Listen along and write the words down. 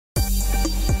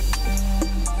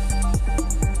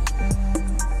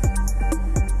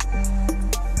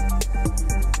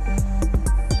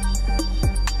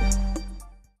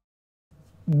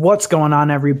What's going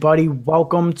on, everybody?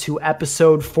 Welcome to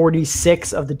episode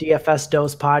 46 of the DFS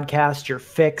Dose podcast, your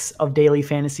fix of daily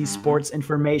fantasy sports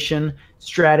information,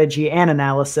 strategy, and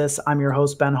analysis. I'm your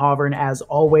host, Ben Hover, and as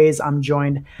always, I'm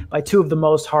joined by two of the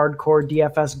most hardcore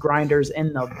DFS grinders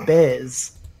in the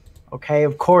biz. Okay,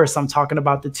 of course, I'm talking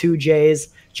about the two J's,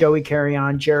 Joey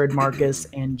Carrion, Jared Marcus,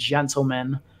 and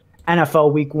gentlemen.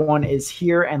 NFL Week 1 is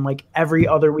here, and like every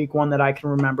other Week 1 that I can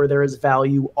remember, there is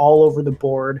value all over the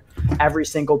board, every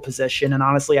single position, and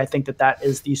honestly, I think that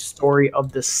is the story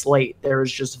of this slate. There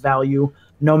is just value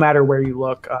no matter where you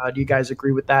look. Do you guys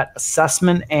agree with that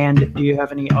assessment, and do you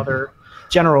have any other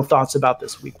general thoughts about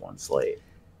this Week 1 slate?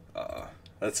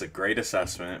 That's a great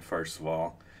assessment, first of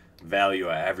all. Value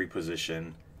at every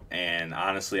position, and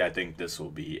honestly, I think this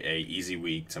will be a easy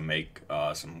week to make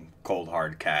some cold,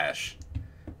 hard cash.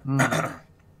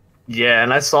 Yeah,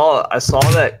 and I saw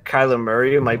that Kyler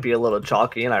Murray might be a little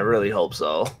chalky, and I really hope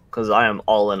so because I am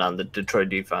all in on the Detroit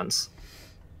defense.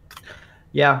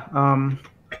 Yeah,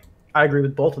 I agree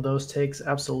with both of those takes.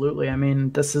 Absolutely. I mean,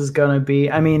 this is going to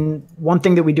be. I mean, one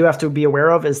thing that we do have to be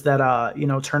aware of is that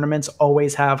tournaments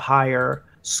always have higher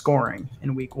scoring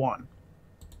in Week 1.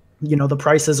 The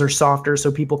prices are softer,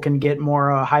 so people can get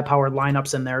more high-powered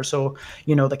lineups in there. So,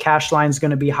 the cash line is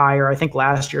going to be higher. I think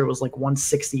last year it was like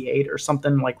 168 or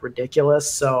something like ridiculous.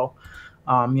 So,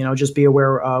 just be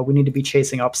aware we need to be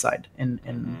chasing upside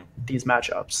in these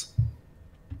matchups.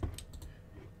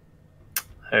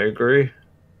 I agree.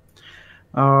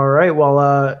 All right.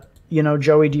 Well,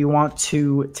 Joey, do you want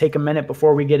to take a minute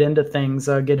before we get into things,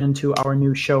 get into our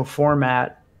new show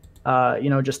format?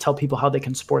 Just tell people how they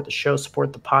can support the show,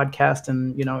 support the podcast,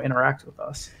 and, interact with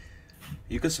us.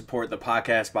 You can support the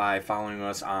podcast by following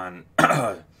us on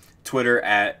Twitter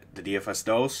at the DFS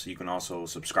Dose. You can also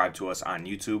subscribe to us on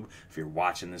YouTube. If you're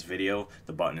watching this video,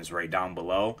 the button is right down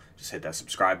below. Just hit that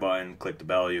subscribe button, click the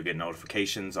bell, you'll get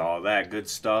notifications, all that good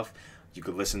stuff. You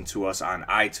can listen to us on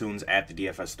iTunes at the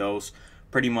DFS Dose.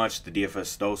 Pretty much the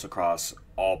DFS Dose across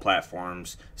all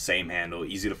platforms, same handle,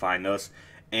 easy to find us.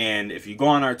 And if you go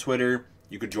on our Twitter,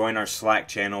 you could join our Slack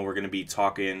channel. We're going to be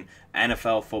talking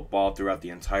NFL football throughout the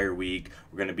entire week.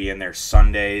 We're going to be in there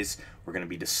Sundays. We're going to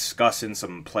be discussing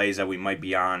some plays that we might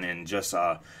be on and just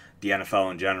the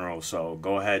NFL in general. So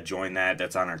go ahead, join that.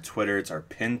 That's on our Twitter. It's our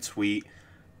pinned tweet.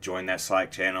 Join that Slack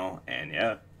channel. And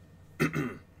yeah.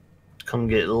 Come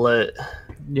get lit.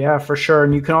 Yeah, for sure.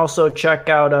 And you can also check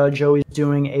out Joey's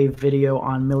doing a video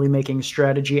on Millie making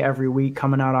strategy every week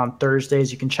coming out on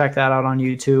Thursdays. You can check that out on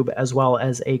YouTube, as well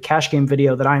as a cash game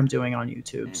video that I am doing on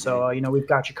YouTube. So, we've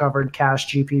got you covered,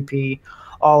 cash, GPP,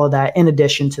 all of that, in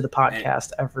addition to the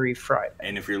podcast every Friday.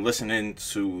 And if you're listening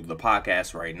to the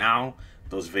podcast right now,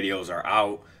 those videos are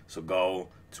out. So go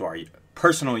to our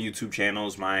personal YouTube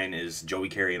channels. Mine is Joey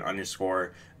Carrion _.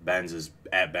 Ben's is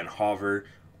at Ben Hover.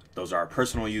 Those are our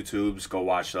personal YouTubes. Go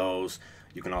watch those.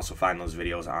 You can also find those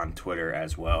videos on Twitter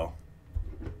as well.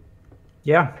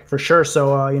 Yeah, for sure.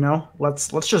 So, let's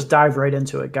just dive right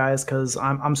into it, guys, because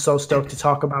I'm so stoked to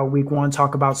talk about Week 1,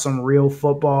 talk about some real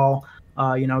football,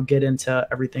 get into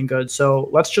everything good. So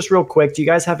let's just real quick, do you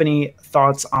guys have any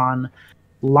thoughts on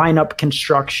lineup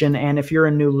construction? And if you're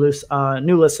a new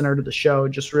listener to the show,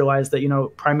 just realize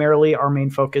that, primarily our main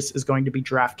focus is going to be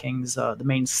DraftKings, the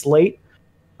main slate.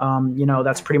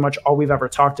 That's pretty much all we've ever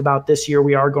talked about this year.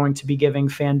 We are going to be giving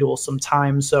FanDuel some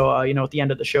time. So, at the end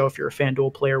of the show, if you're a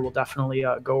FanDuel player, we'll definitely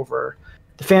go over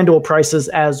the FanDuel prices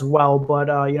as well. But,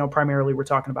 primarily we're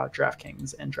talking about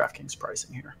DraftKings and DraftKings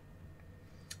pricing here.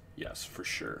 Yes, for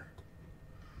sure.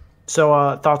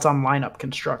 So thoughts on lineup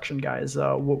construction, guys.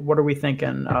 What are we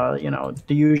thinking? The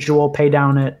usual pay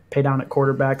down at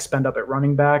quarterback, spend up at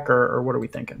running back, or what are we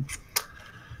thinking?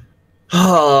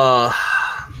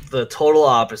 The total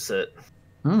opposite.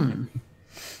 All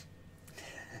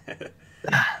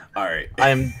right.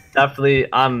 I'm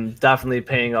definitely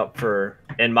paying up for,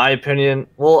 in my opinion.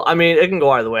 Well, I mean, it can go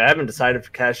either way. I haven't decided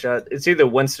for cash yet. It's either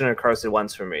Winston or Carson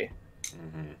Wentz for me.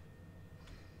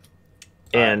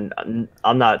 And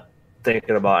I'm not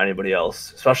thinking about anybody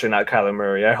else, especially not Kyler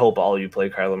Murray. I hope all you play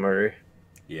Kyler Murray.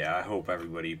 Yeah, I hope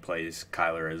everybody plays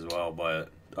Kyler as well. But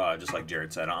just like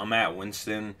Jared said, I'm at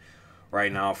Winston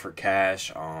right now for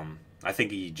cash. I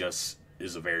think he just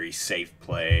is a very safe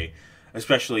play,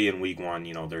 especially in Week 1.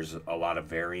 There's a lot of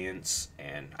variance,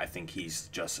 and I think he's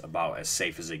just about as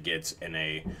safe as it gets in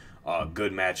a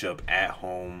good matchup at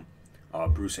home.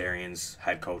 Bruce Arians,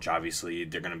 head coach, obviously,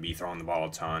 they're going to be throwing the ball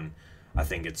a ton. I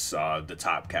think it's the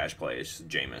top cash play is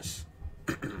Jameis.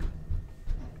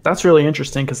 That's really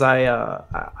interesting because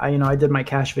I did my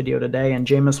cash video today, and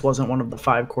Jameis wasn't one of the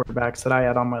 5 quarterbacks that I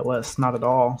had on my list, not at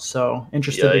all. So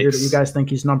interested to hear that you guys think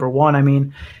he's number one. I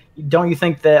mean, don't you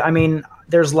think that? I mean,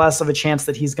 there's less of a chance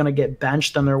that he's going to get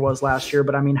benched than there was last year.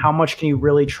 But I mean, how much can you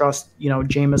really trust,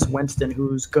 Jameis Winston,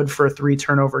 who's good for a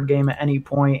 3-turnover game at any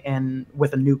point, and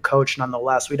with a new coach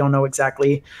nonetheless? We don't know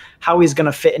exactly how he's going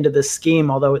to fit into this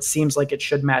scheme, although it seems like it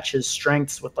should match his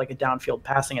strengths with like a downfield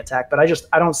passing attack. But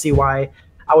I don't see why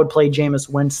I would play Jameis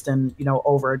Winston,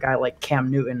 over a guy like Cam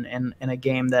Newton in a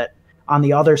game that on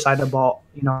the other side of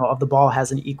the ball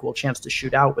has an equal chance to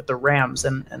shoot out with the Rams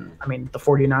and I mean the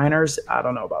 49ers. I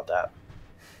don't know about that.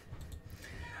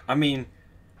 I mean,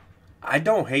 I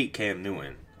don't hate Cam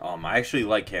Newton. I actually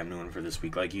like Cam Newton for this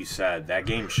week. Like you said, that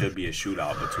game should be a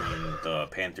shootout between the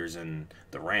Panthers and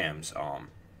the Rams.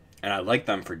 And I like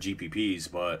them for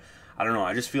GPPs, but I don't know.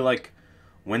 I just feel like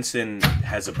Winston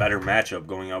has a better matchup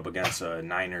going up against a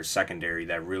Niners secondary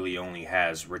that really only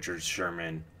has Richard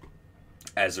Sherman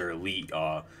as their elite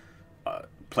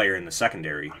player in the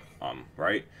secondary,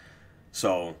 right?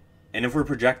 So, and if we're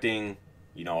projecting,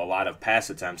 a lot of pass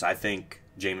attempts, I think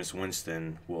Jameis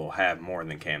Winston will have more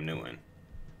than Cam Newton.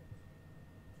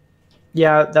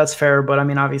 Yeah, that's fair, but I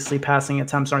mean, obviously, passing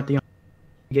attempts aren't the only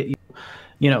way to get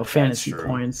you, fantasy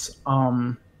points.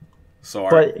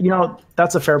 But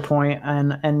that's a fair point,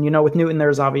 and with Newton,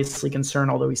 there's obviously concern,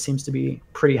 although he seems to be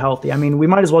pretty healthy. I mean, we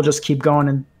might as well just keep going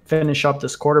and finish up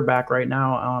this quarterback right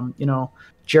now.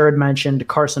 Jared mentioned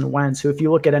Carson Wentz, who, if you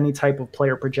look at any type of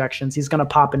player projections, he's going to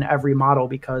pop in every model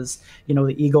because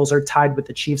the Eagles are tied with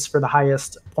the Chiefs for the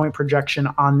highest point projection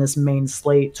on this main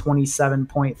slate.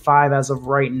 27.5 as of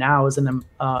right now is an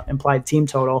implied team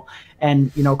total,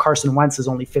 and Carson Wentz is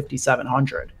only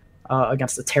 5,700.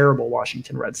 Against a terrible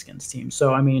Washington Redskins team.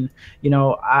 So, I mean,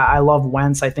 I love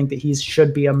Wentz. I think that he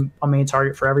should be a main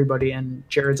target for everybody, and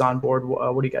Jared's on board.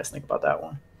 What do you guys think about that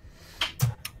one?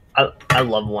 I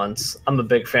love Wentz. I'm a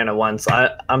big fan of Wentz.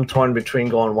 I'm torn between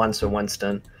going Wentz or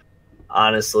Winston,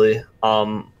 honestly.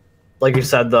 Like you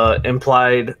said, the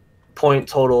implied point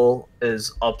total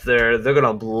is up there. They're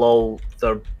going to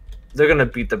they're going to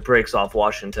beat the brakes off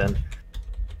Washington.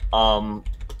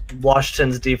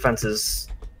 Washington's defense is,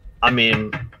 I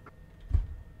mean,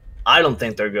 I don't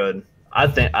think they're good. I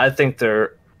think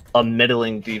they're a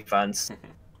middling defense.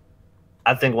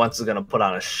 I think Wentz is going to put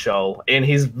on a show, and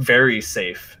he's very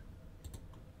safe.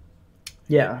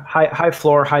 Yeah, high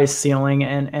floor, high ceiling,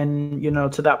 and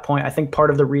to that point, I think part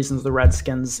of the reasons the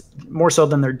Redskins, more so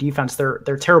than their defense,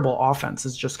 their terrible offense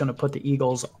is just going to put the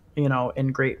Eagles,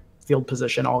 in great field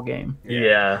position all game.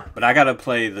 Yeah. But I got to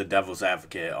play the devil's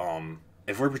advocate.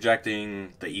 If we're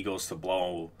projecting the Eagles to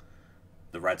blow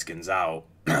the Redskins out,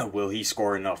 will he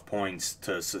score enough points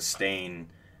to sustain,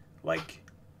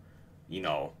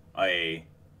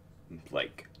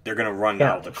 they're going to run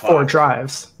out the clock. 4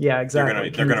 drives. Yeah,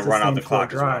 exactly. They're going to run out the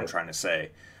clock is what I'm trying to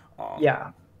say.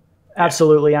 Yeah,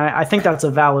 absolutely. I think that's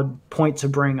a valid point to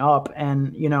bring up.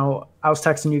 And, I was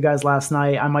texting you guys last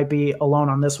night. I might be alone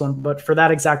on this one, but for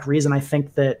that exact reason, I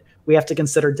think that we have to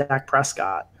consider Dak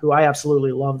Prescott, who I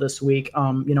absolutely love this week.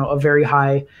 A very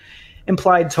high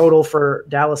implied total for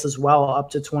Dallas as well,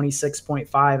 up to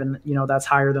 26.5, and that's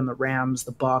higher than the Rams,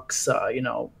 the Bucks,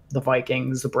 the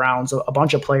Vikings, the Browns, a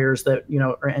bunch of players that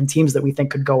and teams that we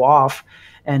think could go off,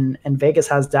 and Vegas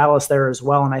has Dallas there as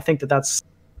well, and I think that that's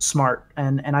smart,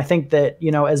 and I think that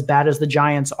as bad as the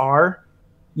Giants are,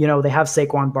 they have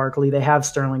Saquon Barkley, they have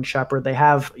Sterling Shepard, they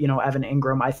have Evan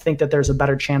Ingram. I think that there's a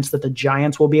better chance that the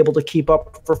Giants will be able to keep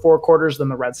up for 4 quarters than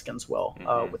the Redskins will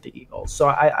with the Eagles. So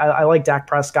I like Dak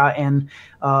Prescott. And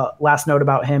last note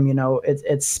about him,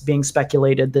 it's being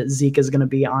speculated that Zeke is going to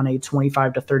be on a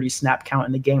 25 to 30 snap count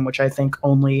in the game, which I think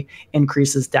only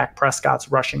increases Dak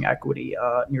Prescott's rushing equity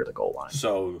near the goal line.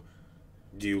 So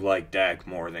do you like Dak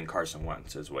more than Carson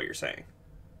Wentz is what you're saying?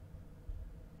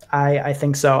 I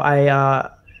think so.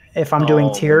 If I'm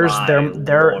doing tiers,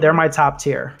 they're my top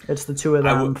tier. It's the 2 of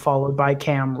them, followed by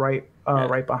Cam right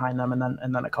behind them,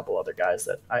 and then a couple other guys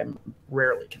that I'm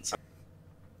rarely consider.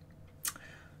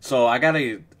 So I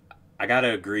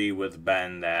gotta agree with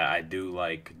Ben that I do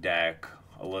like Dak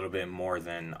a little bit more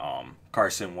than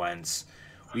Carson Wentz.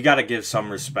 We got to give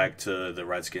some respect to the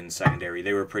Redskins secondary.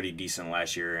 They were pretty decent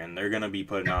last year, and they're going to be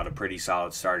putting out a pretty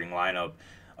solid starting lineup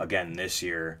again this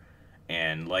year.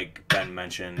 And like Ben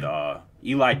mentioned,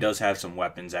 Eli does have some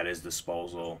weapons at his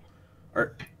disposal.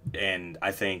 And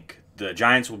I think the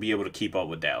Giants will be able to keep up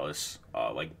with Dallas,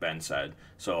 like Ben said.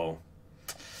 So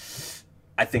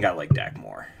I think I like Dak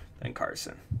more than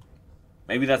Carson.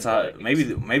 Maybe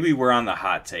maybe we're on the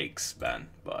hot takes, Ben,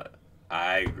 but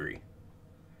I agree.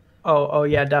 Oh,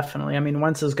 yeah, definitely. I mean,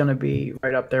 Wentz is going to be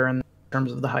right up there in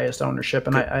terms of the highest ownership,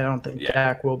 and I don't think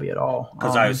Dak will be at all.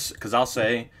 Because I'll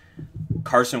say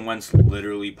Carson Wentz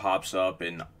literally pops up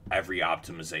in every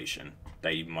optimization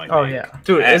that you might make. Oh, yeah.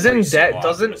 Dude, Every isn't Dak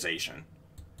single optimization.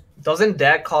 doesn't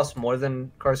Dak cost more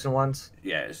than Carson Wentz?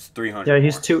 Yeah, it's 300. Yeah, more.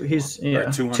 he's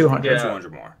Or 200. 200. Yeah.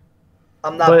 200 more.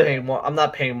 I'm not paying more. I'm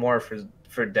not paying more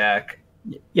for Dak.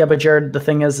 Yeah, but Jared, the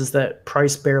thing is that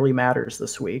price barely matters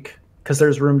this week because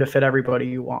there's room to fit everybody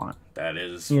you want. That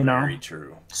is very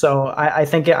true. So I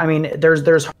think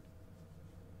there's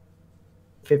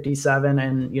 57,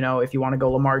 and if you want to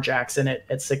go Lamar Jackson at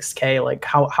 6K, like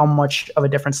how much of a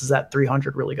difference is that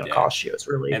 300 really going to cost you? It's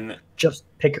really just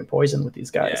pick your poison with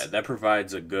these guys. Yeah, that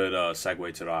provides a good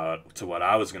segue to what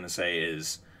I was going to say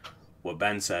is what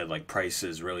Ben said, like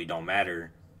prices really don't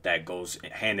matter. That goes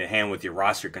hand in hand with your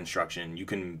roster construction. You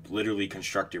can literally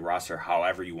construct your roster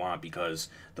however you want because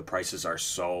the prices are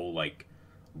so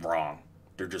wrong.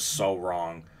 They're just so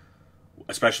wrong,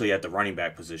 especially at the running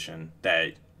back position,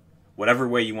 that whatever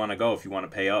way you want to go, if you want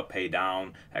to pay up, pay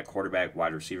down at quarterback,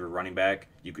 wide receiver, running back,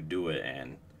 you could do it,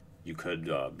 and you could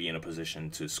be in a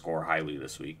position to score highly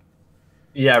this week.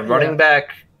 Yeah, running back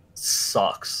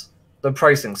sucks. The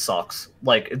pricing sucks.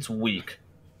 Like, it's weak.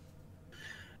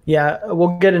 Yeah,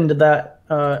 we'll get into that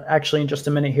actually in just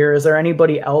a minute here. Is there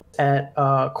anybody else at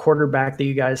quarterback that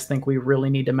you guys think we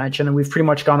really need to mention? And we've pretty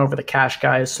much gone over the cash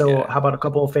guys. So how about a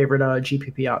couple of favorite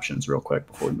GPP options real quick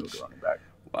before we move to running back?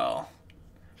 Well,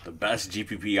 the best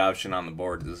GPP option on the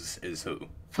board is who?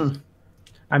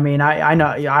 I mean, I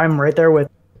know. Yeah, I'm right there with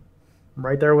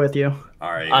you.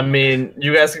 All right. I mean,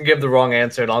 you guys can give the wrong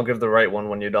answer, and I'll give the right one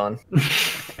when you're done.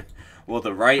 Well,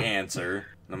 the right answer,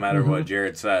 no matter what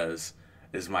Jared says,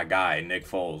 is my guy, Nick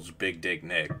Foles, Big Dick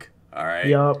Nick. All right?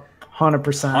 Yup, 100%.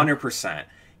 100%.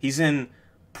 He's in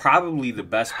probably the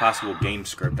best possible game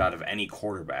script out of any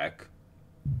quarterback.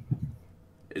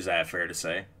 Is that fair to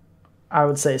say? I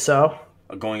would say so.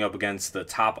 Going up against the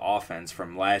top offense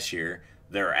from last year.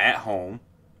 They're at home,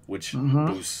 which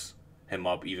boosts him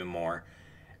up even more.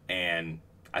 And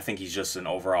I think he's just an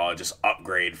overall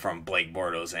upgrade from Blake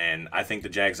Bortles. And I think the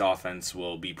Jags offense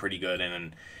will be pretty good.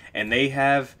 And they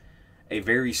have a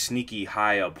very sneaky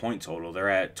high point total. They're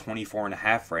at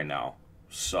 24.5 right now.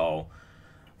 So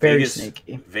very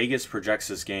sneaky. Vegas projects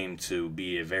this game to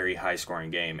be a very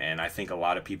high-scoring game. And I think a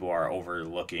lot of people are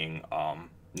overlooking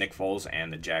Nick Foles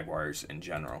and the Jaguars in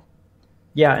general.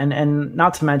 Yeah, and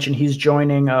not to mention he's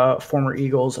joining former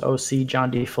Eagles OC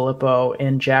John DeFilippo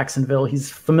in Jacksonville. He's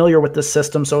familiar with the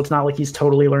system, so it's not like he's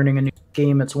totally learning a new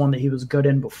scheme. It's one that he was good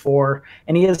in before.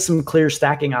 And he has some clear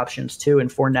stacking options, too, in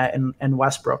Fournette and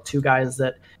Westbrook, two guys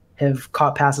that have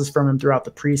caught passes from him throughout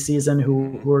the preseason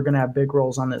who are going to have big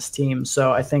roles on this team.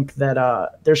 So I think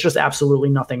that there's just absolutely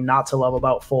nothing not to love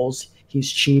about Foles. He's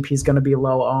cheap. He's going to be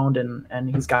low owned,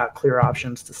 and he's got clear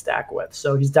options to stack with.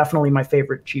 So he's definitely my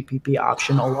favorite GPP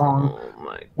option along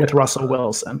with Russell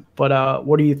Wilson. But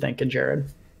what are you thinking, Jared?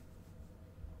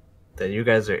 That you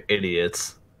guys are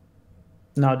idiots.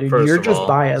 No, dude, you're just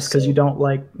biased because you don't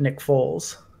like Nick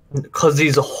Foles. Because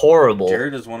he's horrible.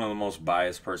 Jared is one of the most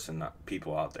biased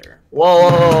people out there.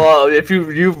 Whoa. If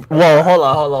whoa, hold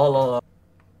on.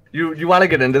 You want to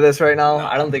get into this right now? No.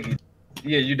 I don't think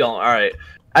you don't. All right.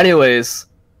 Anyways,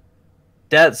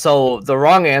 so the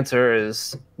wrong answer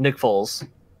is Nick Foles.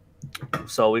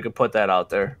 So we could put that out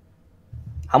there.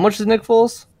 How much is Nick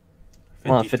Foles?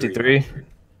 53.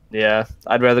 Yeah,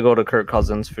 I'd rather go to Kirk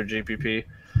Cousins for GPP.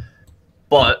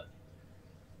 But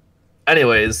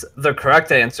anyways, the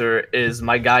correct answer is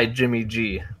my guy Jimmy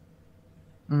G.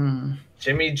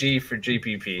 Jimmy G for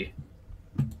GPP.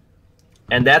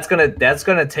 And that's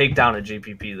gonna take down a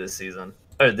GPP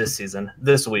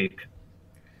this week.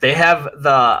 They have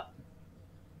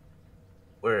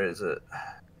where is it?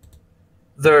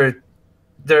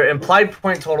 Their implied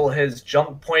point total has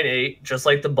jumped 0.8, just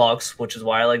like the Bucks, which is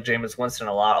why I like Jameis Winston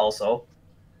a lot. Also,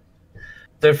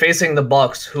 they're facing the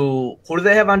Bucks. Who do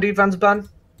they have on defense, Ben?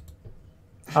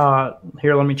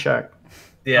 Here, let me check.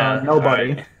 Yeah,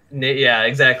 nobody. Right. Yeah,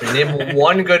 exactly. Name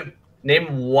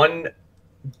one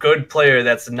good player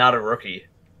that's not a rookie.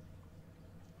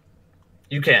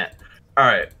 You can't. All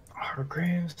right.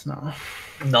 Hargraves?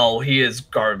 No, he is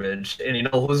garbage. And you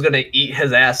know who's going to eat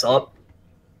his ass up?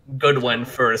 Goodwin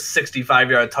for a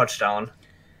 65-yard touchdown.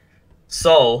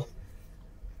 So,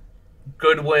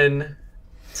 Goodwin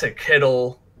to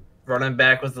Kittle, running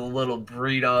back with a little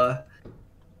Breida.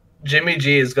 Jimmy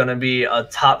G is going to be a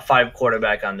top 5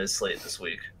 quarterback on this slate this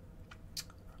week.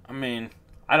 I mean,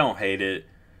 I don't hate it,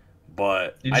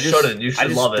 But You shouldn't. You should I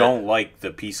just love it. don't like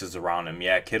the pieces around him.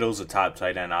 Yeah, Kittle's a top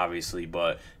tight end, obviously,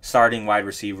 but starting wide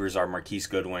receivers are Marquise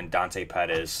Goodwin, Dante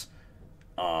Pettis.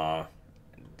 I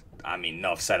mean,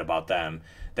 enough said about them.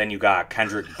 Then you got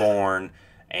Kendrick Bourne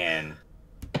and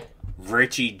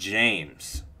Richie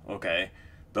James. Okay,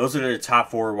 those are the top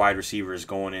 4 wide receivers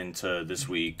going into this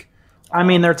week. I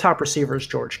mean, their top receiver is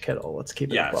George Kittle. Let's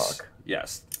keep it a buck.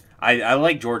 Yes. I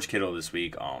like George Kittle this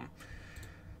week.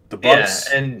 The Bucks.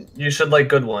 Yeah, and you should like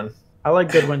Goodwin. I like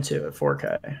Goodwin too at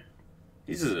 4K.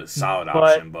 He's a solid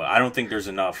option, but I don't think there's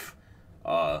enough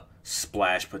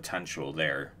splash potential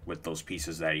there with those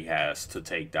pieces that he has to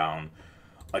take down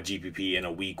a GPP in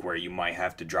a week where you might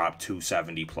have to drop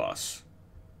 270 plus.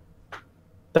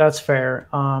 That's fair.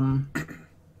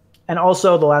 And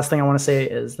also the last thing I want to say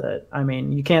is that, I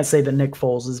mean, you can't say that Nick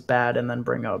Foles is bad and then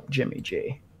bring up Jimmy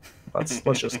G. Let's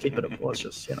just keep it. Let's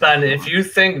just, you know. Ben, if you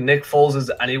think Nick Foles is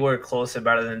anywhere close to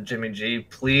better than Jimmy G,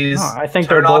 please I think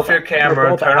turn off your they're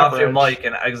camera, both turn off your average. mic,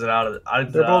 and exit out of it.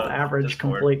 They're both average,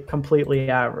 completely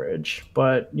average.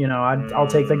 But, you know, I'll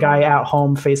take the guy at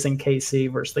home facing KC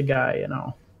versus the guy, you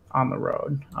know, on the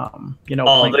road. You know,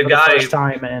 playing for the first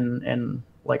time in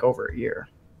like over a year.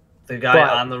 The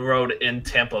guy on the road in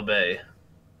Tampa Bay.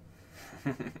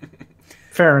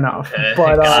 Fair enough. Okay,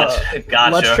 but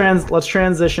gotcha. let's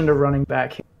transition to running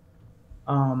back here.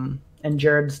 And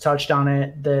Jared's touched on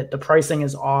it that the pricing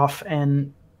is off.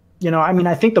 And, you know, I mean,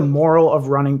 I think the moral of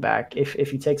running back,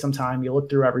 if you take some time, you look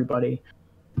through everybody,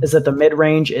 is that the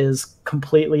mid-range is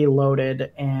completely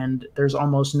loaded and there's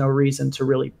almost no reason to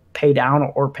really pay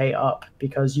down or pay up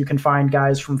because you can find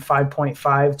guys from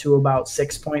 5.5 to about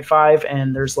 6.5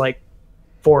 and there's like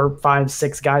 4, 5,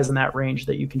 6 guys in that range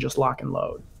that you can just lock and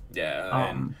load. Yeah,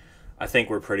 and I think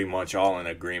we're pretty much all in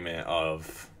agreement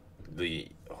of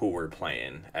who we're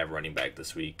playing at running back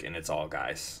this week, and it's all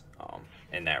guys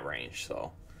in that range.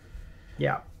 So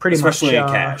yeah, pretty especially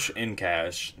much in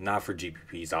cash, not for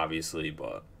GPPs obviously,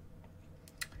 but.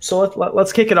 So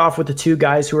let's kick it off with the 2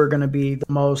 guys who are going to be the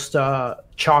most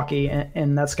chalky,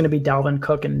 and that's going to be Dalvin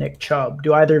Cook and Nick Chubb.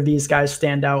 Do either of these guys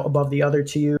stand out above the other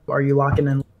to you? Are you locking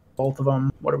in both of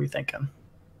them? What are we thinking?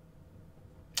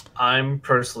 I'm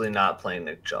personally not playing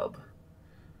Nick Chubb.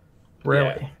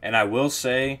 Really? Yeah. And I will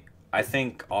say, I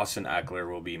think Austin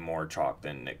Eckler will be more chalk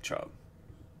than Nick Chubb.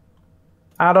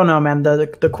 I don't know, man.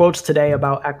 The quotes today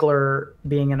about Eckler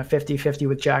being in a 50-50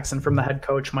 with Jackson from the head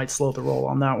coach might slow the roll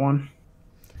on that one.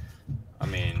 I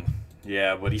mean,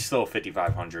 yeah, but he's still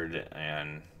 5,500,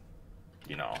 and,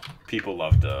 you know, people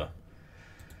love to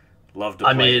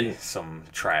play some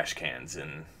trash cans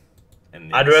in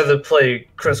I'd rather play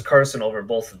Chris Carson over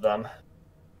both of them.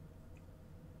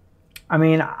 I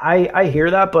mean, I hear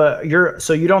that, but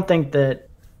you don't think that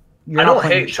I don't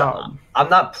hate Chubb. I'm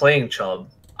not playing Chubb.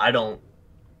 I'm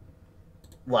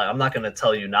not going to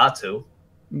tell you not to.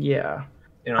 Yeah.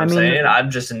 You know what I'm saying?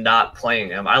 I'm just not playing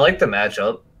him. I like the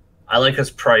matchup. I like his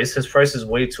price. His price is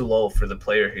way too low for the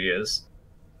player he is.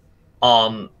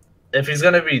 If he's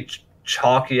going to be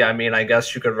chalky, I mean, I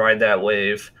guess you could ride that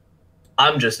wave.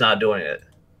 I'm just not doing it.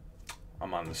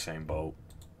 I'm on the same boat.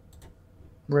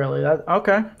 Really?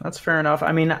 Okay. That's fair enough.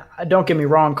 I mean, don't get me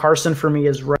wrong. Carson for me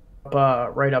is right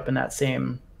up in that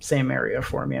same area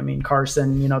for me. I mean,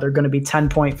 Carson, you know, they're going to be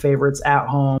 10-point favorites at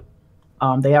home.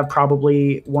 They have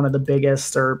probably one of the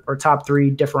biggest or top 3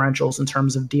 differentials in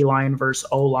terms of D-line versus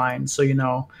O-line. So, you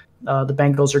know, the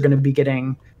Bengals are going to be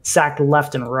getting sacked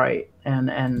left and right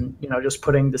and you know, just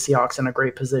putting the Seahawks in a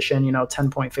great position, you know,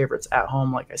 10-point favorites at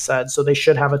home, like I said. So they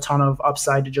should have a ton of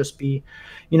upside to just be,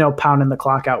 you know, pounding the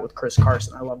clock out with Chris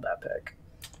Carson. I love that pick.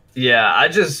 Yeah, I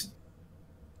just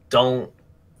don't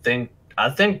think – I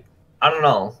don't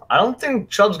know. I don't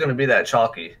think Chubb's going to be that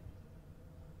chalky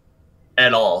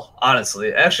at all,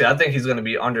 honestly. Actually, I think he's going to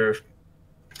be under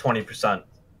 20%.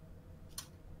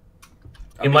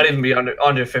 He might even be under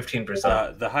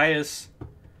 15%.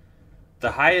 The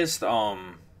highest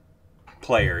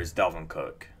player is Dalvin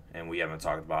Cook, and we haven't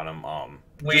talked about him.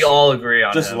 We all agree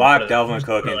on just him. Lock Dalvin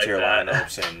Cook into your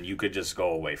lineups, and you could just go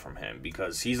away from him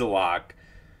because he's a lock.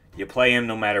 You play him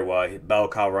no matter what. Bell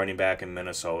cow running back in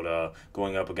Minnesota,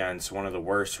 going up against one of the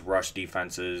worst rush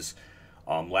defenses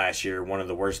last year, one of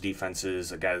the worst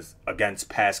defenses against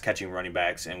pass-catching running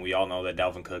backs, and we all know that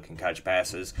Dalvin Cook can catch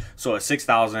passes. So at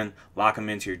 6,000, lock him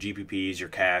into your GPPs, your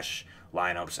cash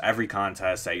lineups, every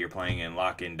contest that you're playing in,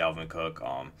 lock in Dalvin Cook.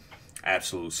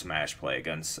 Absolute smash play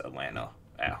against Atlanta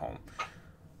at home.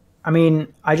 I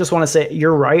mean, I just want to say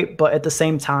you're right, but at the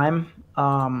same time,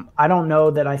 I don't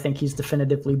know that I think he's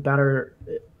definitively better,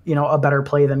 you know, a better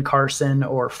play than Carson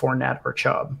or Fournette or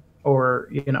Chubb. or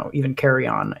even carry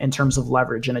on in terms of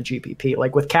leverage in a GPP.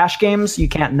 Like with cash games, you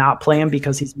can't not play him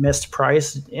because he's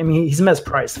mispriced. I mean, he's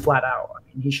mispriced flat out. I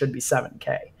mean, he should be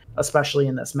 7K, especially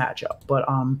in this matchup. But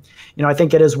I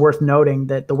think it is worth noting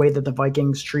that the way that the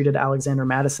Vikings treated Alexander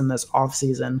Mattison this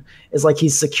offseason is like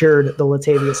he's secured the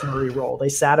Latavius Murray role. They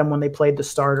sat him when they played the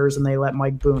starters and they let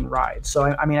Mike Boone ride. So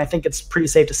I think it's pretty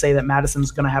safe to say that Madison's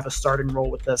going to have a starting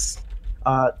role with this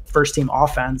first team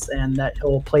offense, and that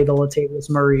he'll play the Latavius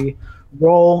Murray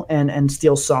role and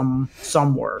steal some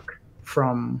work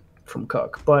from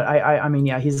Cook. But I mean,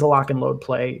 yeah, he's a lock and load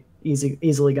play.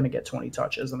 Easily going to get 20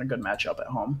 touches and a good matchup at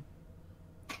home.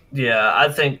 Yeah, I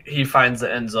think he finds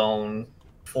the end zone,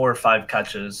 4 or 5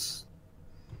 catches,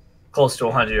 close to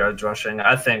 100 yards rushing.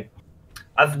 I think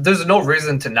there's no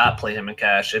reason to not play him in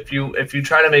cash. If you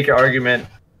try to make an argument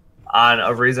on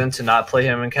a reason to not play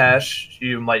him in cash,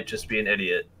 you might just be an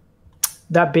idiot.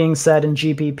 That being said, in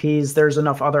GPPs, there's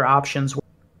enough other options.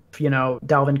 If,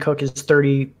 Dalvin Cook is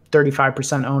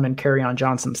 35% owned and Kerryon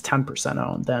Johnson's 10%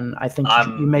 owned, then I think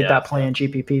you make that play in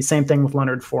GPP. Same thing with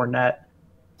Leonard Fournette.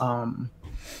 What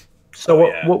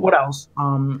else?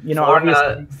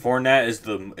 Fournette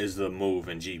is the move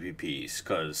in GPPs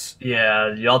because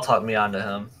y'all talked me onto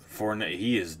him. Fournette,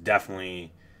 he is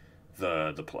definitely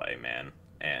the play, man.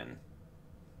 And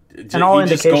all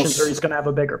indications are he's going to have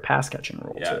a bigger pass catching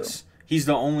role too. He's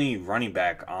the only running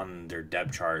back on their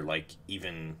depth chart,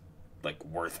 even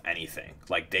worth anything.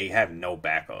 Like they have no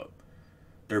backup.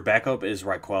 Their backup is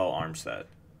Raquel Armstead.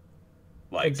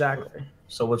 Exactly.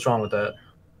 So what's wrong with that?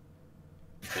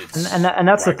 And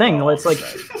that's the thing. It's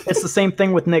it's the same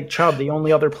thing with Nick Chubb. The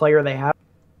only other player they have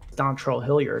is Dontrell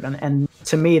Hilliard, and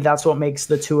to me, that's what makes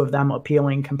the two of them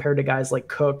appealing compared to guys like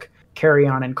Cook,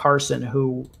 Kerryon, and Carson,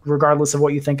 who, regardless of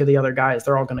what you think of the other guys,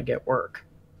 they're all going to get work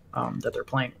that they're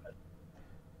playing with.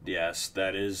 Yes,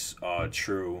 that is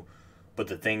true. But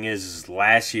the thing is,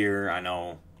 last year, I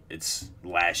know it's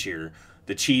last year,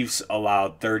 the Chiefs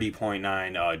allowed 30.9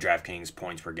 DraftKings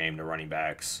points per game to running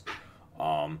backs.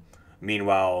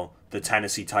 Meanwhile, the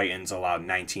Tennessee Titans allowed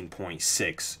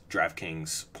 19.6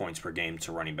 DraftKings points per game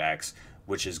to running backs,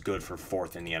 which is good for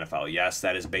 4th in the NFL. Yes,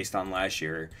 that is based on last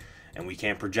year. And we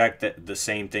can't project the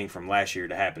same thing from last year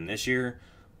to happen this year,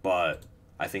 but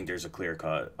I think there's a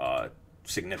clear-cut,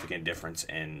 significant difference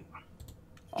in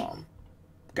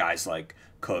guys like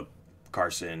Cook,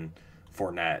 Carson,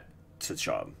 Fournette to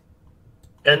Chubb.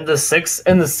 In the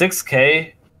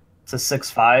 6K to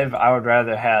 6.5, I would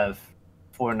rather have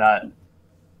Fournette,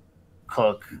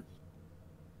 Cook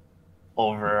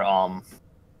over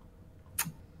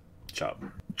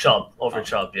Chubb over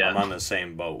Chubb. Yeah, I'm on the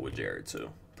same boat with Jared too.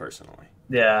 Personally,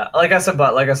 yeah, like I said,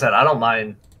 I don't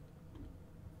mind.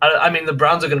 I mean, the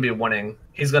Browns are going to be winning.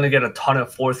 He's going to get a ton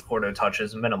of fourth quarter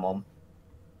touches minimum,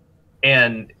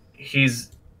 and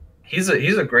he's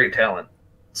a great talent.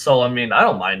 So I mean, I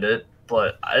don't mind it,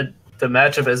 but the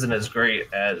matchup isn't as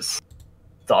great as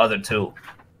the other two.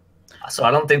 So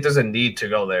I don't think there's a need to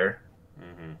go there.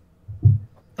 Mm-hmm.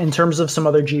 In terms of some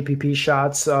other GPP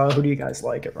shots, who do you guys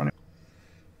like at running?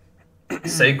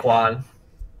 Saquon.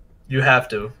 You have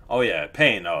to. Oh, yeah.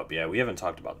 Paying up. Yeah, we haven't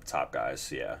talked about the top guys.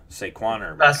 Yeah. Saquon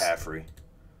or McCaffrey.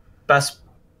 Best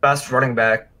running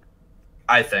back,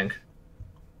 I think.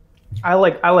 I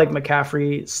like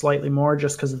McCaffrey slightly more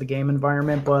just because of the game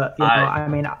environment. But, I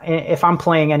mean, if I'm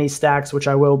playing any stacks, which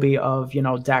I will be of,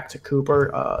 Dak to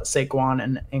Cooper, Saquon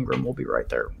and Ingram will be right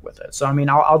there with it. So, I mean,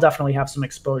 I'll definitely have some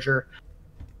exposure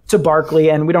to Barkley,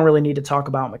 and we don't really need to talk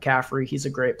about McCaffrey. He's a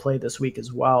great play this week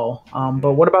as well.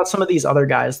 But what about some of these other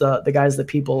guys, the guys that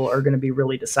people are going to be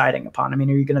really deciding upon? I mean,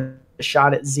 are you going to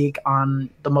shot at Zeke on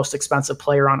the most expensive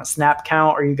player on a snap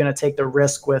count? Or are you going to take the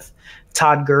risk with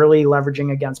Todd Gurley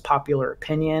leveraging against popular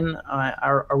opinion?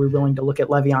 Are we willing to look at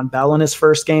Le'Veon Bell in his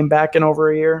first game back in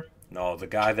over a year? No, the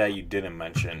guy that you didn't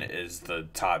mention is the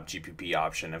top GPP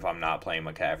option if I'm not playing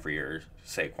McCaffrey or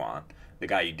Saquon. The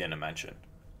guy you didn't mention.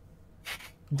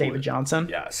 David Johnson?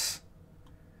 Yes.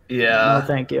 Yeah. No,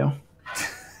 thank you.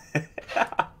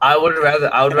 I would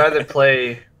rather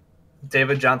play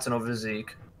David Johnson over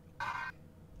Zeke.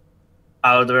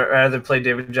 I would rather play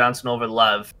David Johnson over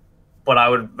Lev, but I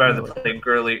would rather play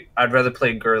Gurley. I'd rather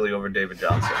play Gurley over David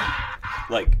Johnson.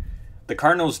 Like, the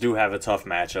Cardinals do have a tough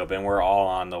matchup, and we're all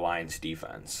on the Lions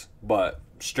defense. But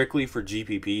strictly for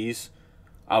GPPs,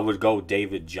 I would go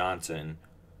David Johnson.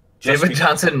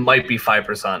 Johnson might be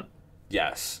 5%.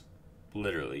 Yes,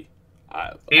 literally.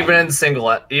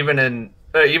 Even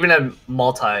in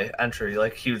multi-entry,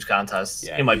 like huge contests,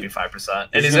 he might be 5%,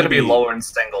 and he's going to be lower in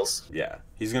singles. Yeah,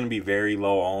 he's going to be very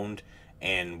low owned,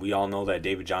 And we all know that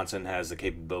David Johnson has the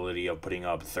capability of putting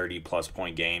up 30-plus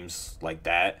point games like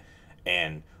that.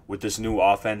 And with this new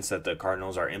offense that the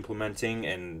Cardinals are implementing,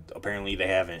 and apparently they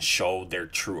haven't showed their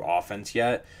true offense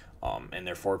yet in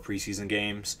their 4 preseason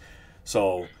games.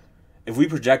 So if we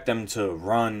project them to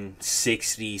run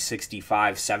 60,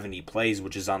 65, 70 plays,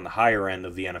 which is on the higher end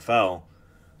of the NFL,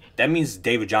 that means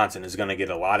David Johnson is going to get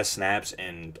a lot of snaps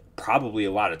and probably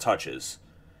a lot of touches.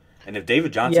 And if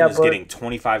David Johnson is getting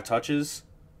 25 touches,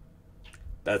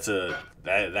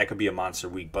 that could be a monster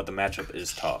week. But the matchup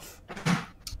is tough.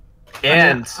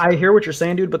 And I hear what you're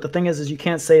saying, dude. But the thing is you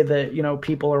can't say that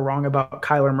people are wrong about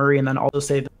Kyler Murray and then also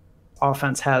say that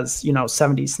offense has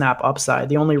 70 snap upside.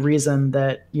 The only reason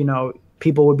that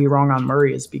people would be wrong on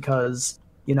Murray is because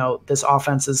this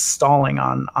offense is stalling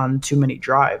on too many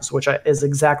drives, which is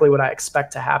exactly what I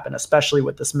expect to happen, especially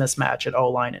with this mismatch at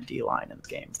O-line and D-line in this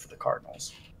game for the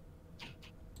Cardinals.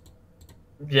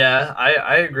 Yeah,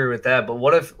 I agree with that. But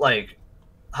what if,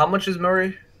 how much is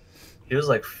Murray? He was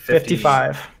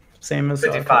 55, same as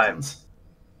 55. Cousins.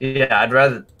 Yeah, I'd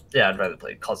rather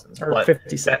play Cousins. Or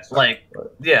 56.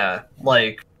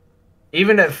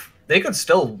 Even if they could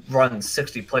still run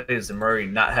 60 plays and Murray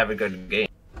not have a good game.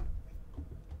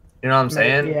 You know what I'm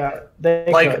saying? Yeah,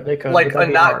 they could.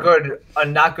 A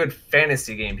not good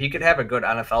fantasy game. He could have a good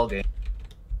NFL game.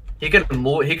 He could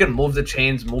move the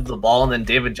chains, move the ball, and then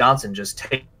David Johnson just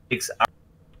takes out.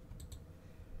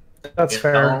 That's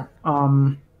fair.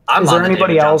 I'm is there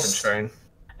anybody else? Train.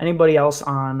 Anybody else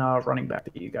on running back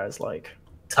that you guys like?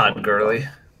 Todd Gurley.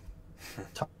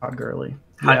 Todd Gurley.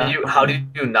 How do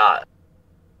you not?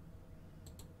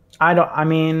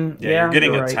 You're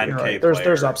getting a 10K right. player.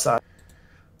 There's upside.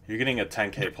 You're getting a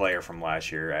 10K player from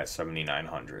last year at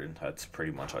 7,900. That's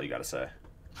pretty much all you got to say.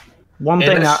 One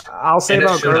thing I'll say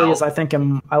about Gurley is I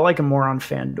like him more on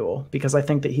FanDuel because I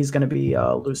think that he's going to be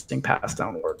losing pass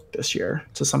down work this year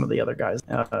to some of the other guys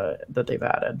that they've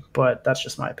added. But that's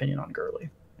just my opinion on Gurley.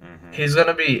 Mm-hmm. He's going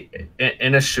to be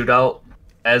in a shootout,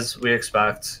 as we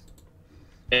expect.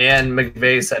 And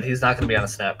McVay said he's not going to be on a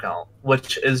snap count,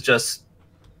 which is just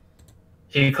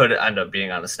he could end up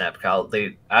being on a snap count.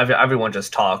 Everyone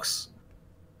just talks.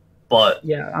 But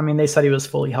yeah, they said he was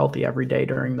fully healthy every day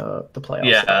during the playoffs.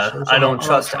 Yeah, I don't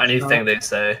trust anything they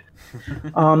say.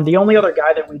 The only other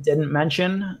guy that we didn't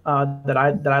mention that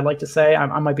I'd like to say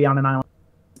I might be on an island,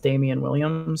 Damian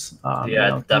Williams.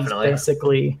 Definitely. He's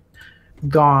basically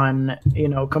gone,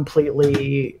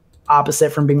 completely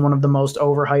opposite from being one of the most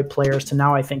overhyped players to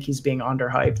now I think he's being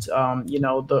underhyped.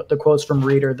 The quotes from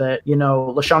Reader that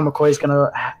LaShawn McCoy is going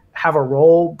to have a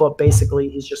role, but basically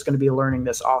he's just going to be learning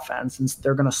this offense, and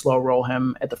they're going to slow roll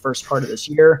him at the first part of this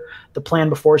year. The plan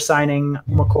before signing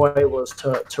McCoy was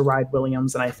to ride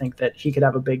Williams, and I think that he could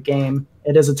have a big game.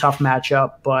 It is a tough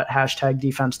matchup, but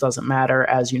 #defense doesn't matter,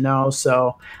 as you know.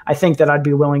 So I think that I'd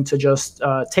be willing to just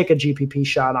take a GPP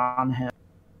shot on him,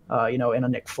 in a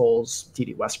Nick Foles,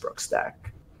 D.D. Westbrook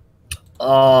stack.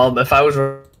 If I was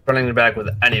running back with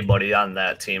anybody on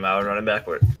that team, I would run it back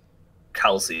with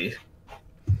Kelsey.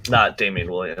 Not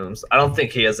Damian Williams. I don't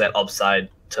think he has that upside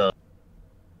to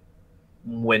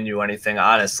win you anything,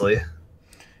 honestly.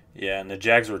 Yeah, and the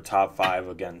Jags were top 5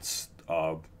 against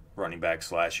running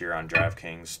backs last year on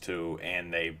DraftKings too,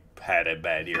 and they had a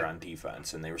bad year on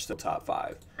defense, and they were still top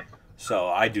 5. So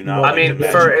I do not.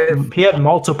 He had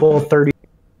multiple 30.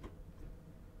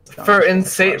 For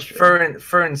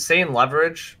insane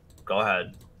leverage, go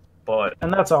ahead.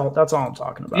 And that's all I'm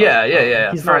talking about.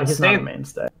 Yeah. He's not a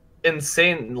mainstay.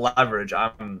 Insane leverage.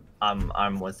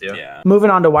 I'm with you. Yeah.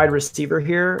 Moving on to wide receiver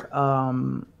here.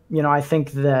 I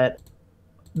think that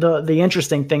the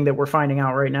interesting thing that we're finding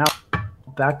out right now,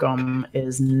 Beckham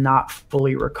is not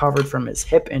fully recovered from his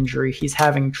hip injury. He's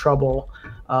having trouble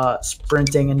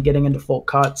sprinting and getting into full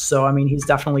cuts. So he's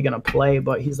definitely going to play,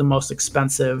 but he's the most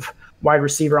expensive wide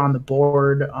receiver on the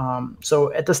board.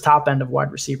 So at this top end of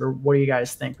wide receiver, what do you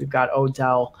guys think? We've got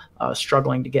Odell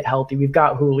struggling to get healthy. We've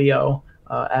got Julio,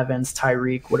 Evans,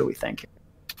 Tyreek. What do we think?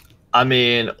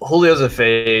 Julio's a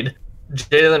fade.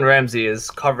 Jalen Ramsey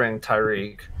is covering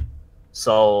Tyreek.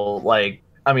 So,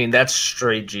 that's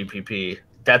straight GPP.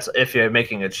 That's if you're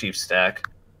making a cheap stack.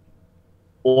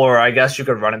 Or I guess you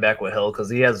could run it back with Hill because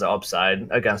he has the upside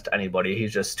against anybody.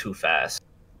 He's just too fast.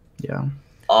 Yeah.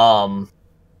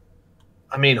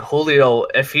 Julio,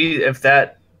 if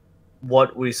that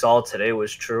what we saw today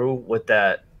was true with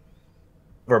that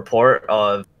report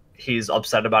of he's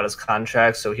upset about his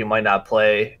contract, so he might not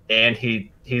play, and he's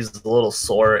a little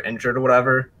sore, injured, or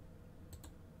whatever.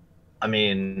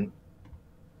 I'm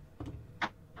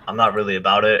not really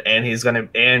about it,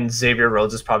 and Xavier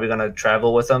Rhodes is probably gonna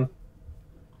travel with him,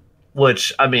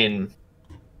 which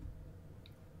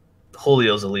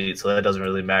Julio's elite, so that doesn't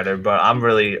really matter. But I'm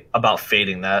really about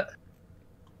fading that.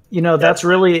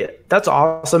 That's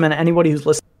awesome. And anybody who's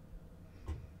listening,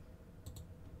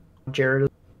 Jared is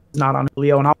not on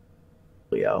Julio, and I'm on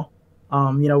Julio.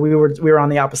 We were on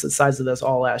the opposite sides of this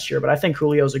all last year, but I think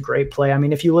Julio's a great play. I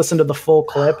mean, if you listen to the full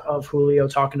clip of Julio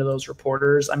talking to those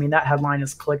reporters, I mean, that headline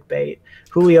is clickbait.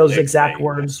 Julio's exact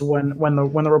words when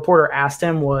the reporter asked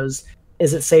him was,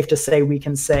 "Is it safe to say we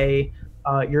can say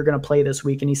you're going to play this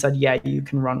week?" And he said, "Yeah, you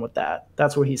can run with that."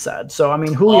 That's what he said. So I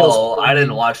mean, Julio's. Oh, I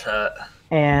didn't watch that.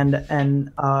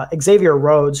 And Xavier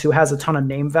Rhodes, who has a ton of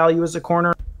name value as a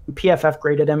corner, PFF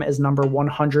graded him as number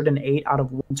 108 out of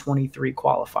 123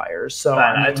 qualifiers. So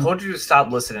man, I told you to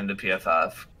stop listening to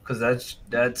PFF because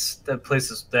that place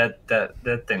is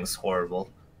that thing's horrible.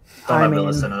 Don't ever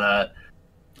listen to that.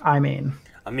 I mean,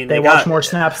 they watch more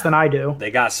snaps than I do.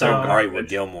 They got so right with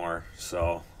Gilmore,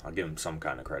 so I'll give him some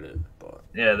kind of credit. But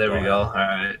yeah, there we go. All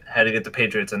right, had to get the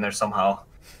Patriots in there somehow.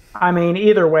 I mean,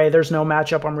 either way, there's no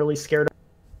matchup I'm really scared of.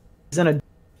 He's in a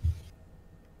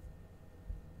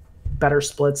better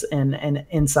splits and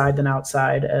inside than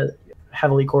outside,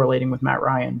 heavily correlating with Matt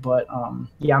Ryan. But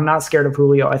yeah, I'm not scared of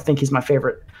Julio. I think he's my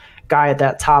favorite guy at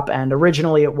that top end.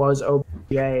 Originally, it was OBJ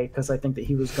because I think that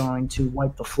he was going to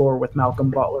wipe the floor with Malcolm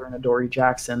Butler and Adoree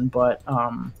Jackson. But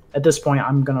at this point,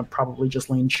 I'm going to probably just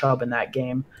lean Chubb in that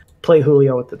game, play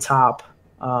Julio at the top.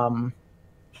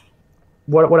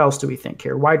 What else do we think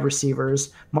here? Wide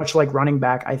receivers, much like running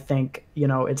back, I think,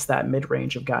 it's that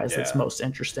mid-range of guys that's most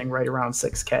interesting, right around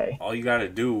 6K. All you got to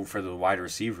do for the wide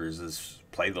receivers is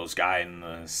play those guys in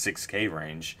the 6K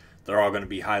range. They're all going to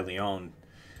be highly owned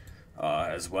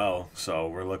as well. So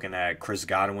we're looking at Chris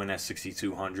Godwin at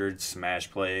 6,200, smash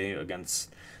play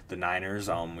against the Niners.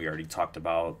 We already talked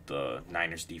about the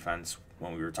Niners defense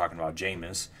when we were talking about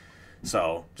Jameis.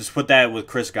 So just put that with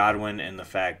Chris Godwin and the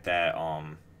fact that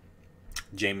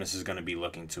Jameis is going to be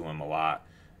looking to him a lot,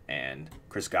 and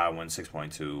Chris Godwin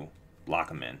 6.2, lock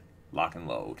him in, lock and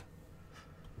load.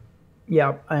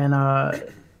 Yeah, and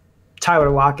Tyler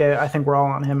Lockett, I think we're all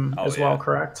on him as well,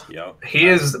 correct? Yep.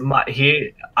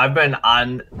 I've been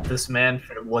on this man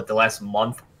for the last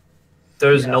month.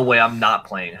 There's no way I'm not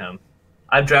playing him.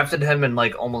 I've drafted him in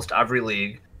like almost every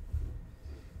league.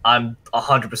 I'm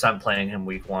 100% playing him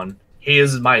week 1. He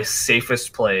is my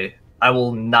safest play. I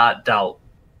will not doubt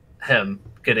him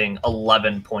getting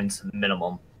 11 points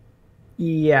minimum.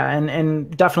 Yeah,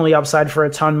 and definitely upside for a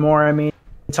ton more. I mean,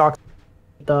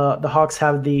 the Hawks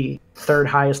have the third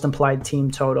highest implied team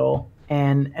total.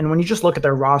 And when you just look at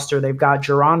their roster, they've got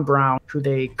Jerron Brown, who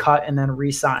they cut and then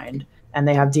re-signed. And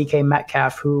they have DK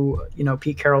Metcalf, who,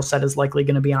 Pete Carroll said is likely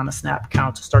going to be on a snap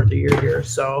count to start the year here.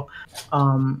 So,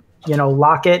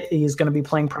 Lockett, he's going to be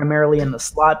playing primarily in the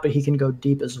slot, but he can go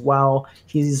deep as well.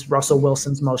 He's Russell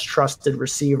Wilson's most trusted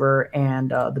receiver,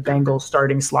 and the Bengals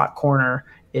starting slot corner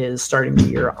is starting the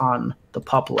year on the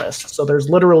PUP list. So there's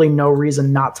literally no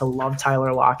reason not to love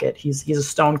Tyler Lockett. He's a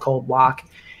stone cold lock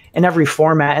in every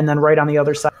format. And then right on the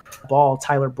other side of the ball,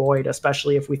 Tyler Boyd,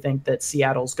 especially if we think that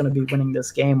Seattle's going to be winning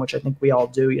this game, which I think we all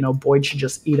do. Boyd should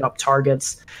just eat up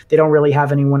targets. They don't really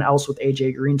have anyone else with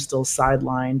AJ Green still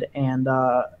sidelined. And,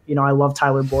 I love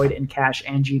Tyler Boyd in cash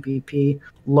and GPP.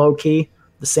 Low key,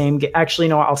 the same. Actually,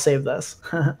 no, I'll save this.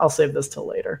 I'll save this till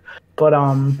later. But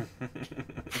I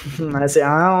say,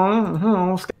 I don't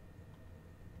know.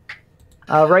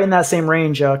 Right in that same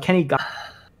range, Kenny Golladay.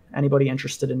 Anybody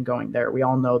interested in going there? We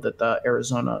all know that the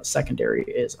Arizona secondary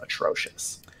is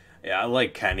atrocious. Yeah, I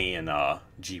like Kenny and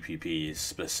GPP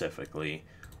specifically.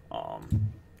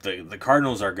 The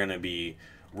Cardinals are going to be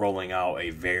rolling out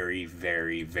a very,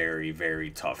 very, very,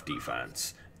 very tough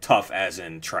defense. Tough as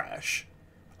in trash.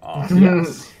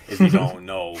 Yes. If you don't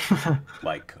know,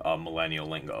 like millennial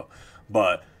lingo.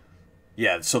 But,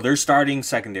 yeah, so they're starting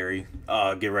secondary.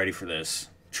 Get ready for this.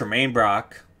 Tremaine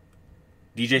Brock,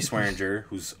 DJ Swearinger,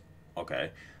 who's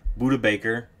okay, Buda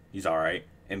Baker, he's all right,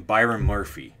 and Byron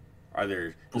Murphy is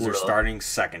their starting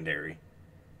secondary.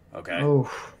 Okay.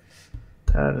 Oh,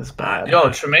 that is bad.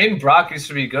 Tremaine Brock used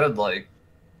to be good like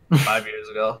 5 years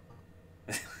ago.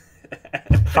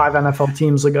 5 NFL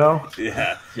teams ago.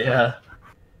 Yeah. Yeah.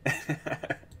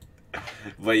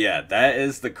 But yeah, that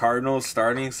is the Cardinals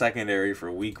starting secondary for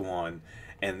week 1.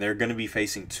 And they're going to be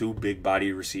facing 2 big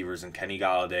body receivers in Kenny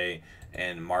Golladay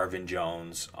and Marvin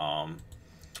Jones.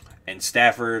 And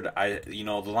Stafford, the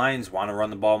Lions want to run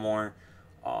the ball more.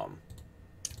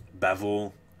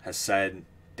 Bevel has said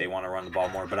they want to run the ball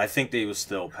more, but I think they will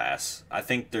still pass. I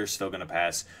think they're still going to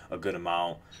pass a good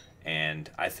amount, and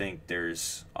I think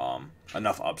there's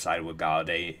enough upside with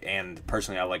Golladay. And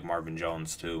personally, I like Marvin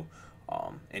Jones too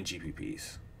in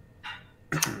GPPs.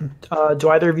 Do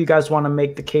either of you guys want to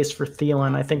make the case for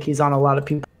Thielen? I think he's on a lot of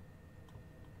people.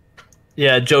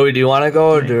 Yeah, Joey, do you want to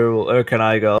go or can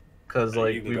I go? Because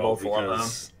like we both love him.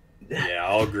 Yeah,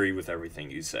 I'll agree with everything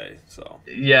you say. So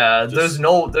yeah, there's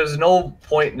no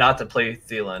point not to play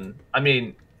Thielen. I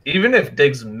mean, even if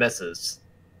Diggs misses,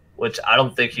 which I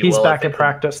don't think he's back in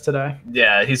practice today.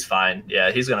 Yeah, he's fine.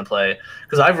 Yeah, he's gonna play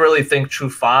because I really think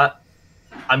Trufant.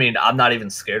 I mean, I'm not even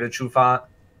scared of Trufant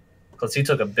because he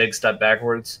took a big step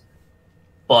backwards.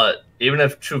 But even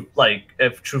if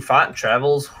Trufant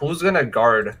travels, who's gonna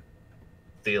guard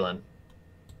Thielen?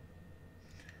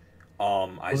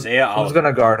 Isaiah. Who's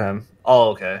gonna guard him? Oh,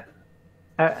 okay.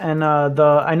 And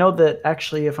I know that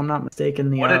actually, if I'm not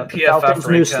mistaken, the Falcons'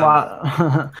 new slot.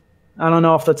 I don't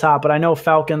know off the top, but I know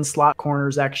Falcons slot corner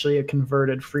is actually a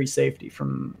converted free safety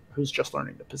from who's just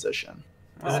learning the position.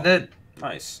 Isn't it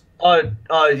nice?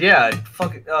 Yeah.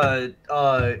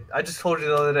 I just told you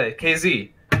the other day. KZ,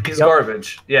 he's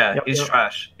garbage. Yeah, he's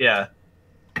trash. Yeah.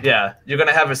 You're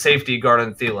gonna have a safety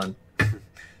guarding Thielen.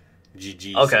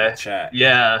 GG. Okay. Chat.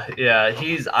 Yeah.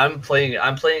 I'm playing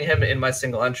him in my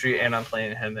single entry, and I'm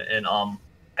playing him in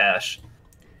cash.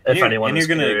 And you're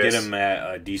gonna get him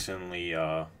at a decently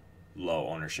low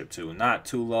ownership too. Not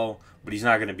too low, but he's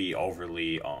not gonna be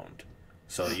overly owned.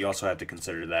 So you also have to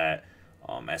consider that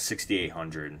at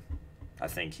 6,800. I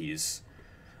think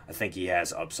he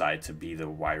has upside to be the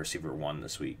wide receiver 1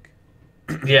 this week.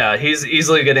 Yeah, he's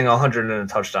easily getting 100 and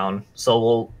a touchdown.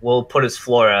 So we'll put his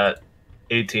floor at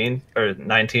 18 or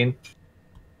 19.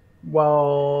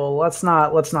 Well, let's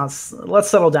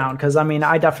settle down because I mean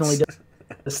I definitely did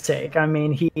this take. I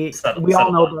mean we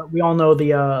all know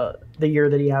the year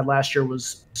that he had last year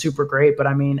was super great, but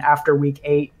I mean after week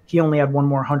 8 he only had one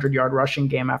more 100-yard rushing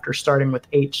game after starting with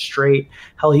 8 straight.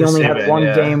 Hell, he only had one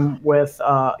game with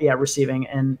receiving,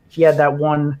 and he had that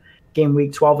one game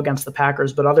week 12 against the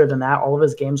Packers, but other than that, all of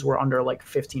his games were under like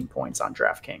 15 points on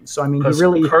DraftKings. So I mean, he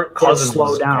really Kirk Cousins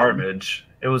slowed down. Garbage.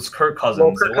 It was Kirk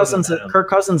Cousins. Well, Kirk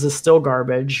Cousins is still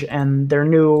garbage, and their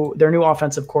new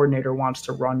offensive coordinator wants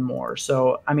to run more.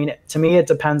 So I mean, to me, it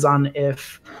depends on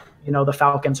if the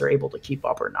Falcons are able to keep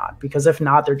up or not. Because if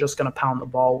not, they're just going to pound the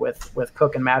ball with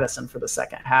Cook and Madison for the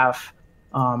second half.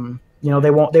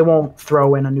 They won't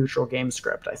throw in a neutral game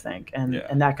script, I think, and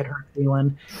that could hurt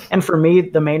Thielen. And for me,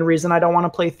 the main reason I don't want to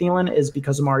play Thielen is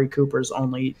because Amari Cooper's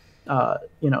only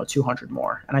 200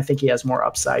 more, and I think he has more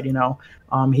upside.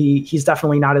 He's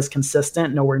definitely not as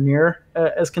consistent, nowhere near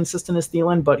as consistent as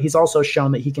Thielen, but he's also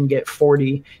shown that he can get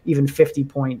 40, even 50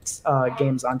 points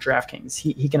games on DraftKings.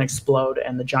 He can explode,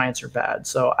 and the Giants are bad,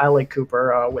 so I like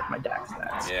Cooper with my DAX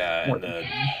stats. Yeah, and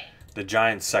the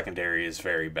Giants secondary is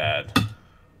very bad.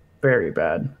 Very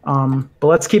bad. But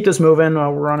let's keep this moving.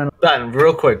 We're running. Ben,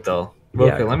 real quick though.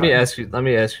 Let me ask you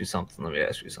something.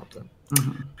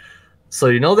 Mm-hmm. So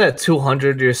you know that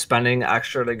 200 you're spending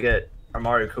extra to get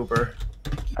Amari Cooper?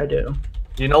 I do.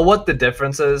 You know what the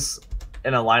difference is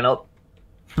in a lineup?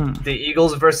 The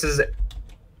Eagles versus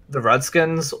the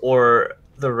Redskins or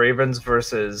the Ravens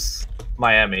versus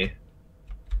Miami?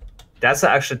 That's an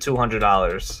extra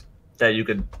 $200 that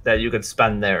you could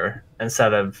spend there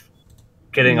instead of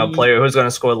getting a player who's going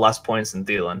to score less points than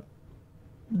Thielen.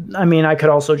 I mean, I could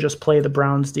also just play the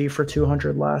Browns D for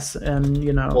 200 less, and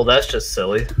Well, that's just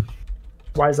silly.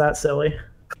 Why is that silly?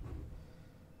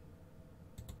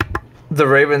 The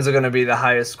Ravens are going to be the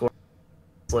highest score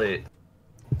slate.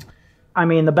 I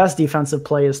mean, the best defensive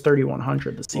play is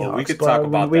 3,100. The Seahawks. Well, we could talk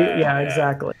about that. Yeah,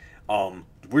 exactly.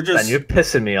 We're just. Ben, you're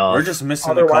pissing me off. We're just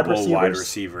missing a couple of wide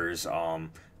receivers.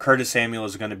 Curtis Samuel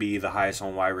is going to be the highest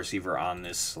owned wide receiver on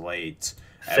this slate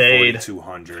at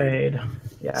 4,200. Fade.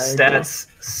 Yeah.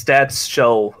 Stats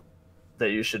show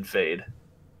that you should fade.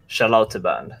 Shout out to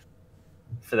Ben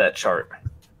for that chart.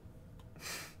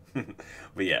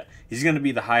 But yeah, he's going to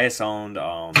be the highest owned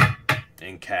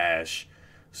in cash.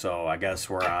 So I guess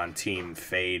we're on team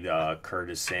fade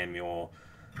Curtis Samuel.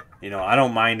 I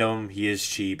don't mind him. He is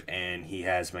cheap, and he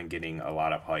has been getting a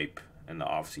lot of hype in the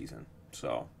offseason.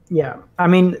 So yeah, I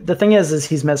mean, the thing is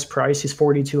he's mispriced. He's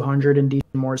 4,200, and DJ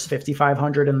Moore's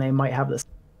 5,500, and they might have this.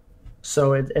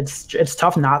 So it's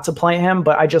tough not to play him.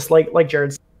 But I just like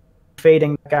Jared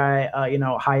fading that guy.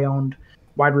 High owned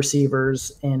wide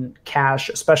receivers in cash,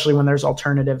 especially when there's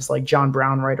alternatives like John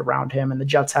Brown right around him, and the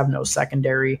Jets have no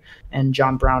secondary, and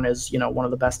John Brown is one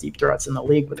of the best deep threats in the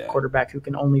league with a quarterback who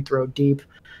can only throw deep.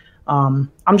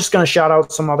 I'm just going to shout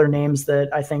out some other names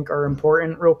that I think are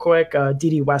important real quick.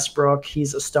 D.D. Westbrook,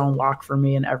 he's a stone lock for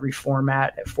me in every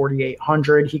format at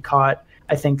 4,800. He caught,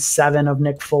 I think, 7 of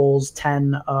Nick Foles'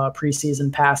 10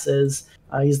 preseason passes.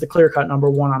 He's the clear-cut number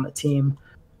 1 on the team.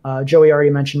 Joey already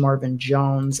mentioned Marvin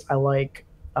Jones. I like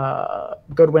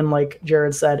Goodwin, like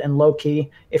Jared said, and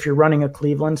low-key, if you're running a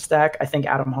Cleveland stack, I think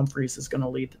Adam Humphries is going to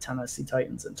lead the Tennessee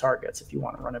Titans in targets if you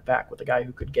want to run it back with a guy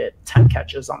who could get 10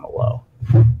 catches on the low.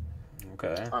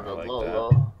 Okay, On the I like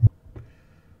low.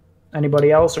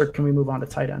 Anybody else, or can we move on to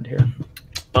tight end here?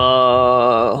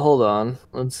 Hold on.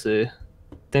 Let's see. I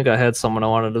think I had someone I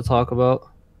wanted to talk about.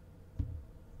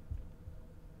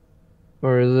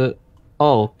 Where is it?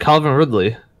 Oh, Calvin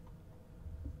Ridley.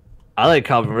 I like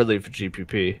Calvin Ridley for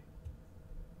GPP.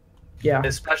 Yeah,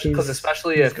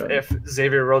 Especially if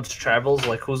Xavier Rhodes travels,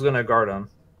 like who's gonna guard him?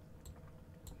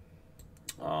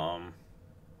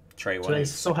 Trey So they Waynes.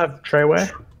 still have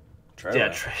Treyway.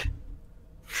 Yeah,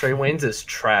 Trey Waynes is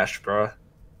trash, bro.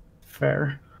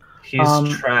 Fair. He's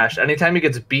trash. Anytime he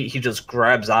gets beat, he just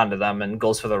grabs onto them and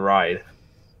goes for the ride.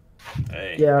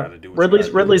 Hey, Yeah,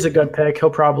 Ridley's a good pick. He'll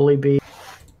probably be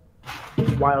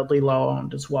wildly low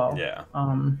owned as well. Yeah.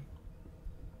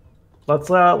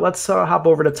 Let's hop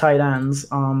over to tight ends.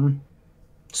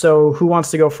 So who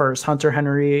wants to go first? Hunter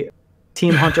Henry,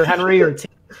 Team Hunter Henry, or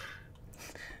team?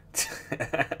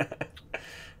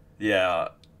 Yeah,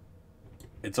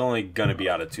 it's only gonna be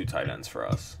out of 2 tight ends for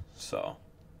us. So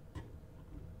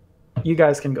You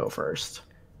guys can go first.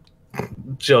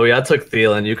 Joey, I took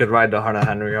Thielen. You could ride to Hunter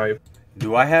Henry. Right?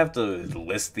 do I have to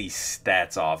list these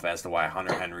stats off as to why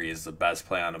Hunter Henry is the best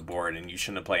play on the board and you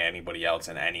shouldn't play anybody else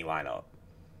in any lineup?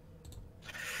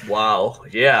 Wow.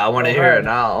 Yeah, I want to hear it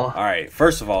now. All right.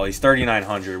 First of all, he's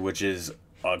 3,900, which is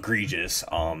egregious.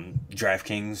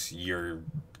 DraftKings, you're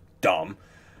dumb.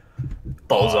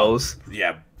 Bozos.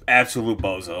 Yeah, absolute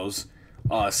bozos.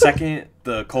 Second,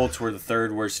 the Colts were the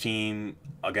 3rd worst team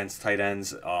against tight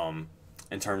ends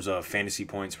in terms of fantasy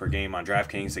points per game on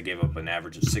DraftKings. They gave up an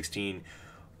average of 16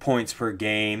 points per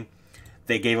game.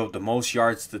 They gave up the most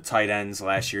yards to tight ends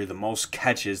last year, the most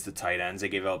catches to tight ends. They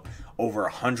gave up over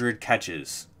 100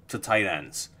 catches to tight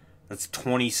ends. That's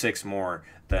 26 more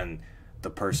than the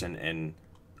person in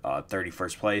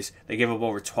 31st place. They gave up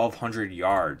over 1,200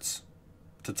 yards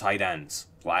to tight ends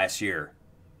last year.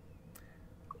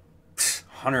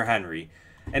 Hunter Henry.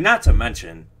 And not to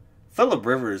mention, Phillip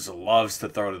Rivers loves to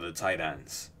throw to the tight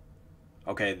ends.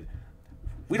 Okay,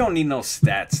 we don't need no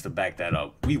stats to back that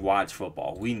up. We watch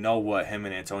football. We know what him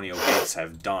and Antonio Gates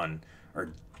have done or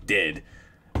did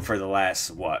for the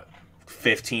last,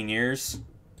 15 years?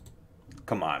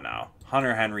 Come on now.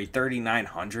 Hunter Henry,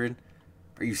 3,900?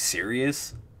 Are you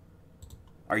serious?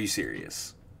 Are you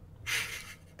serious?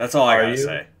 That's all I gotta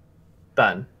say.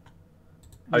 Ben,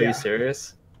 are Yeah. you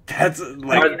serious? That's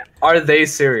like... Are they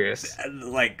serious?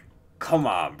 Like, come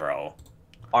on, bro.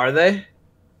 Are they?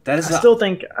 That is I still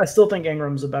think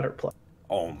Ingram's a better play.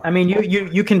 Oh my. I mean,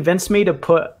 you convinced me to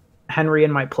put Henry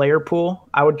in my player pool.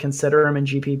 I would consider him in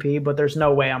GPP, but there's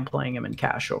no way I'm playing him in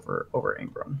cash over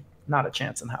Ingram. Not a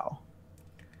chance in hell.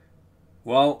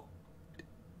 Well,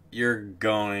 you're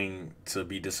going to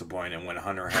be disappointed when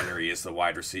Hunter Henry is the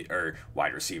wide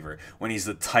receiver when he's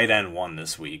the tight end 1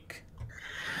 this week.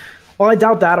 Well, I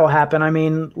doubt that'll happen. I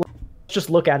mean, let's just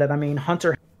look at it. I mean,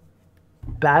 Hunter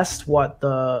best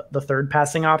the 3rd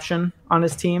passing option on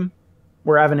his team,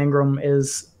 where Evan Ingram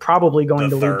is probably going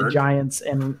to lead the Giants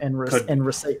in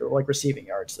receiving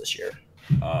yards this year.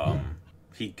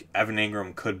 Evan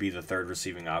Ingram could be the 3rd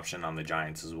receiving option on the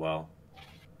Giants as well.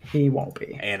 He won't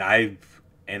be. And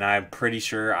I'm pretty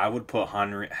sure I would put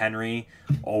Henry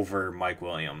over Mike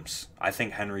Williams. I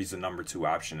think Henry's the number 2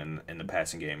 option in the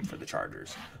passing game for the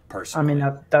Chargers, personally. I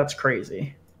mean, that's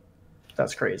crazy.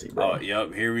 That's crazy, bro. Oh,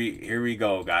 yep. Here we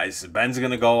go, guys. Ben's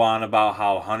going to go on about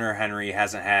how Hunter Henry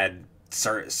hasn't had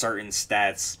certain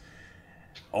stats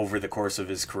over the course of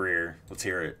his career. Let's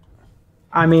hear it.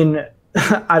 I mean,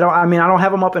 I don't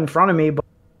have him up in front of me, but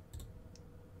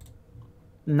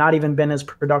not even been as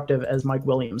productive as Mike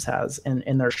Williams has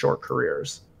in their short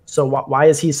careers. So why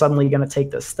is he suddenly going to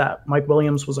take this step? Mike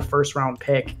Williams was a 1st-round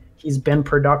pick. He's been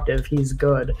productive. He's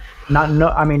good.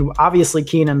 I mean, obviously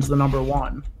Keenan's the number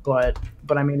 1, but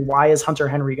I mean, why is Hunter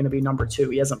Henry going to be number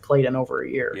 2? He hasn't played in over a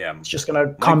year. Yeah, he's just going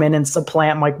to come in and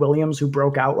supplant Mike Williams, who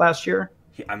broke out last year.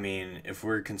 I mean, if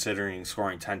we're considering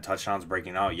scoring 10 touchdowns,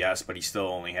 breaking out, yes, but he still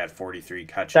only had 43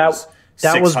 catches.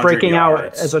 That was breaking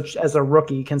yards. out as a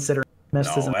rookie, considering he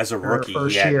missed his as a rookie,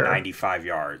 he had 95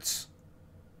 yards.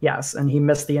 Yes, and he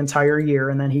missed the entire year,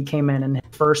 and then he came in, and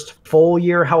his first full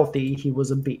year healthy, he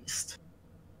was a beast.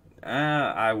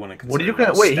 I wouldn't consider. What are you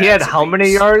gonna wait? He had how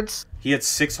many yards? He had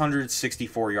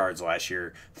 664 yards last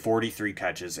year, 43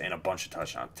 catches, and a bunch of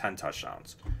touchdowns, 10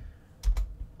 touchdowns.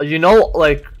 You know,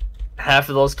 like half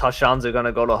of those touchdowns are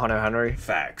gonna go to Hunter Henry.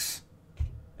 Facts,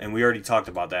 and we already talked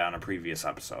about that on a previous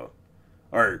episode.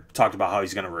 or talked about how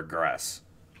he's going to regress.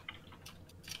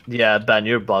 Yeah, Ben,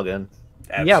 you're bugging.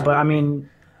 Absolutely. Yeah, but I mean,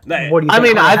 That- what do you I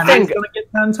think? mean, I Henry's think- going to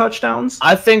get 10 touchdowns.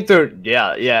 I think they're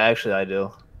yeah. Actually, I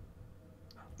do.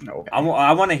 Okay.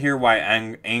 I want to hear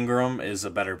why Ingram is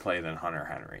a better play than Hunter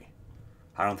Henry.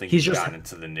 I don't think he's gotten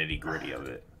into the nitty gritty of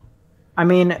it. I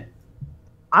mean,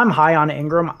 I'm high on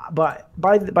Ingram, but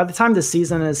by the time the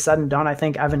season is said and done, I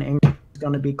think Evan Ingram is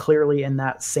going to be clearly in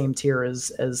that same tier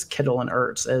as Kittle and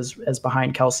Ertz, as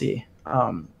behind Kelsey.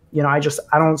 I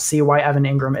don't see why Evan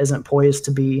Ingram isn't poised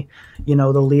to be, the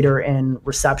leader in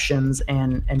receptions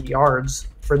and yards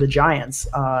for the Giants.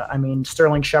 I mean,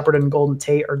 Sterling Shepard and Golden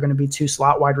Tate are going to be two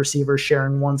slot wide receivers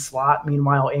sharing one slot.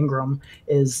 Meanwhile, Ingram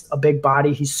is a big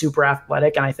body. He's super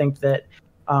athletic. And I think that,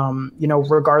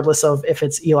 regardless of if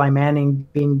it's Eli Manning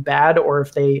being bad or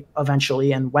if they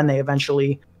eventually, and when they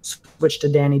eventually switch to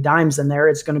Danny Dimes in there,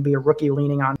 it's going to be a rookie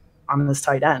leaning on this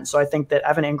tight end. So I think that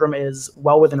Evan Ingram is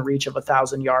well within reach of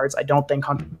 1,000 yards. I don't think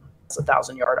Hunter has a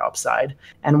 1,000-yard upside.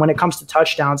 And when it comes to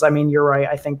touchdowns, I mean, you're right.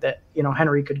 I think that,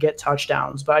 Henry could get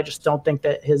touchdowns, but I just don't think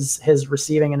that his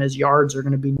receiving and his yards are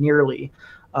going to be nearly,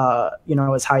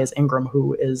 as high as Ingram,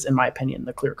 who is, in my opinion,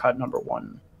 the clear-cut number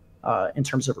one in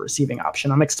terms of a receiving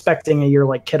option. I'm expecting a year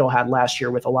like Kittle had last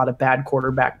year with a lot of bad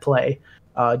quarterback play,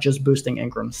 just boosting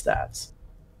Ingram's stats.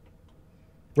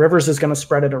 Rivers is going to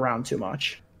spread it around too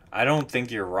much. I don't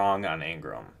think you're wrong on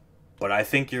Ingram, but I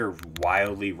think you're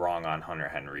wildly wrong on Hunter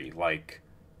Henry. Like,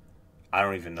 I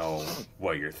don't even know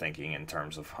what you're thinking in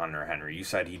terms of Hunter Henry. You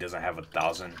said he doesn't have a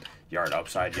 1,000-yard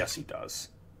upside. Yes, he does.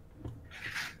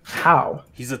 How?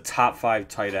 He's a top 5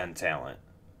 tight end talent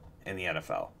in the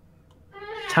NFL.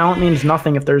 Talent means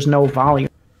nothing if there's no volume.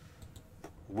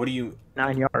 What do you...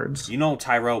 9 yards.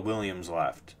 Tyrell Williams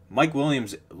left. Mike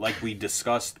Williams, like we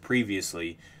discussed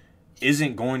previously,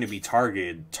 isn't going to be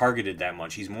targeted that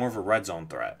much. He's more of a red zone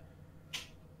threat.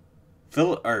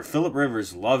 Phillip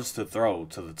Rivers loves to throw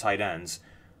to the tight ends,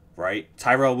 right?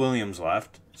 Tyrell Williams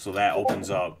left, so that opens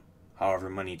up however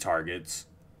many targets.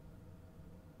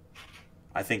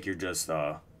 I think you're just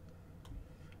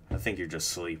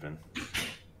sleeping.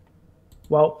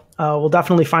 Well, we'll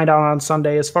definitely find out on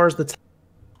Sunday. As far as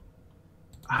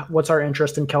what's our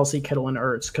interest in Kelsey, Kittle, and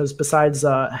Ertz? Because besides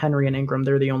Henry and Ingram,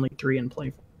 they're the only 3 in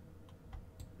play.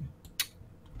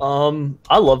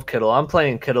 I love Kittle. I'm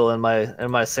playing Kittle in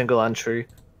my single entry.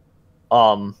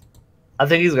 I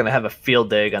think he's gonna have a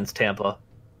field day against Tampa.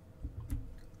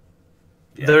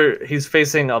 Yeah. He's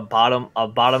facing a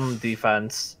bottom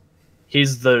defense.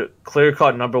 He's the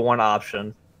clear-cut number 1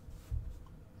 option.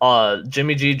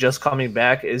 Jimmy G just coming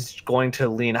back is going to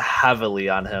lean heavily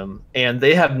on him, and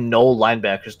they have no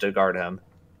linebackers to guard him.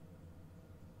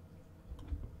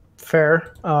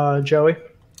 Fair, Joey.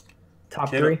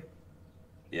 Top Kittle. 3.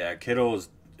 Yeah, Kittle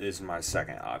is my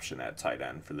second option at tight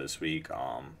end for this week.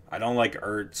 I don't like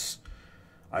Ertz.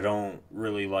 I don't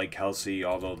really like Kelsey,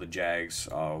 although the Jags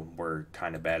were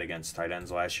kind of bad against tight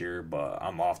ends last year, but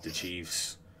I'm off the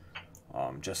Chiefs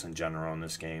just in general in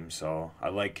this game. So I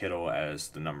like Kittle as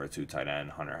the number 2 tight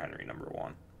end, Hunter Henry number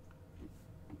 1.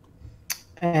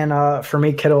 And for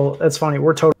me, Kittle, it's funny.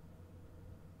 We're totally...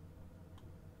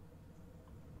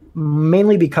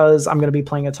 Mainly because I'm going to be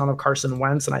playing a ton of Carson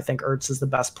Wentz, and I think Ertz is the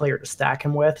best player to stack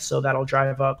him with. So that'll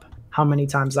drive up how many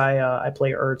times I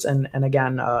play Ertz. And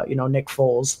again, Nick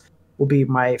Foles will be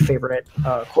my favorite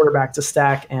quarterback to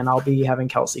stack, and I'll be having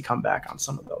Kelsey come back on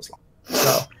some of those lines.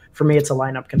 So for me, it's a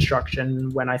lineup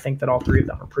construction when I think that all 3 of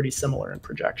them are pretty similar in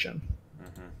projection.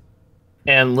 Mm-hmm.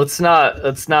 And let's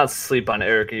not sleep on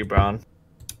Eric Ebron.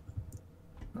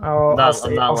 I'll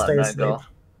stay asleep. Go.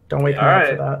 Don't wake me up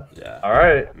for that. Yeah. All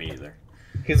right. Me either.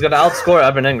 He's gonna outscore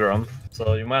Evan Ingram,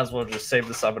 so you might as well just save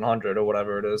the 700 or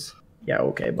whatever it is. Yeah.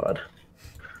 Okay, bud.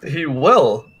 He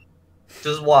will.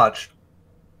 Just watch.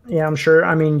 Yeah, I'm sure.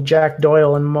 I mean, Jack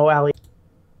Doyle and Mo Alley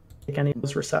take any of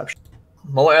those receptions.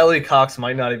 Mo Alley Cox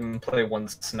might not even play 1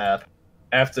 snap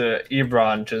after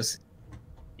Ebron just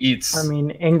eats. I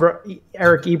mean,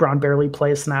 Eric Ebron barely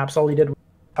plays snaps. All he did was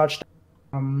touchdown.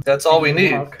 That's all we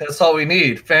need. That's all we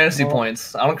need. Fantasy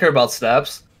points. I don't care about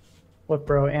snaps. Look,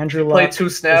 bro, Andrew Luck play 2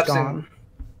 snaps is gone.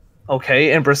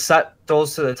 Okay, and Brissett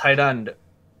throws to the tight end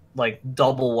like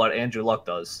double what Andrew Luck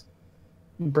does.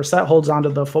 Brissett holds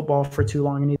onto the football for too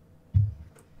long. And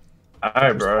all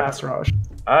right, bro. Pass rush.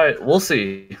 All right, we'll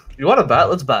see. You want to bet?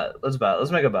 Let's bet.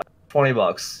 Let's make a bet.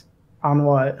 $20. On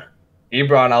what?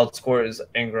 Ebron outscores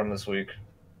Ingram this week.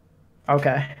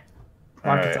 Okay.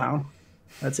 Lock it down.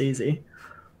 That's easy.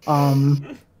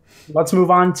 Let's move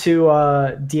on to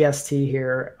DST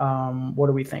here. What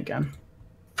are we thinking?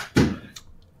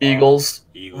 Eagles,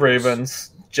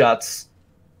 Ravens, Jets.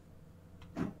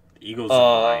 Eagles and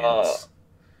Lions.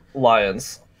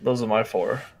 Lions. Those are my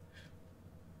 4.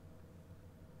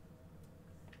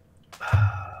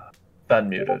 Ben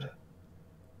muted.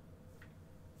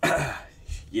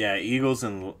 Yeah, Eagles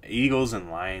and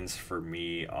Lions for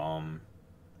me. I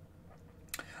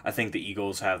think the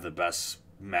Eagles have the best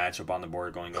matchup on the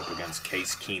board going up against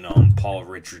Case Keenum, Paul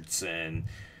Richardson,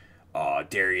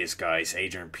 Darius Geis,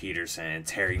 Adrian Peterson,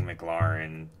 Terry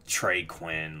McLaurin, Trey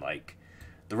Quinn. Like,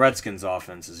 the Redskins'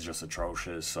 offense is just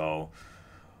atrocious. So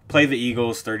play the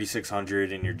Eagles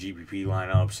 3,600 in your GPP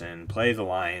lineups, and play the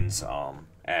Lions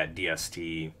at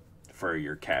DST for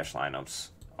your cash lineups.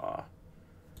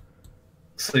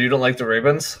 So you don't like the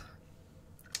Ravens?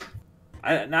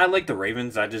 I like the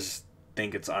Ravens. I just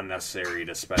think it's unnecessary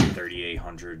to spend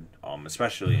 3,800,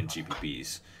 especially in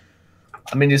GPPs.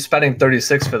 I mean, you're spending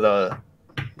 36 for the.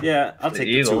 Yeah, I'll take the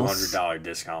Eagles. $200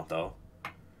 discount though.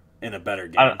 In a better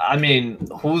game. I mean,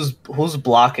 who's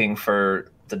blocking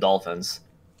for the Dolphins?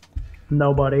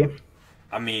 Nobody.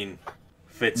 I mean,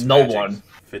 Fitz. No magic. one.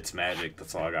 Fitz magic.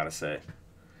 That's all I gotta say.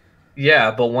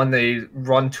 Yeah, but when they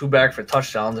run 2 back for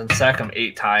touchdowns and sack them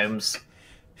 8 times,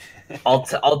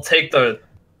 I'll take the.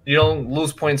 You don't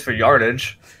lose points for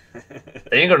yardage.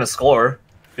 They ain't gonna score.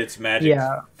 Fitz magic.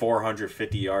 Yeah.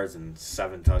 450 yards and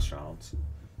 7 touchdowns.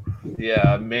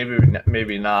 Yeah,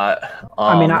 maybe not.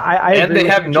 I mean, I and they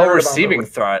have no receiving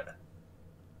threat.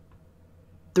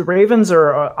 The Ravens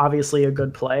are obviously a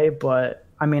good play, but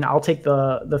I mean, I'll take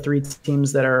the 3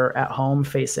 teams that are at home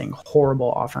facing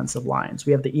horrible offensive lines.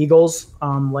 We have the Eagles,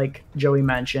 like Joey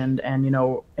mentioned, and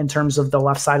in terms of the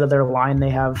left side of their line,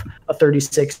 they have a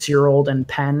 36-year-old in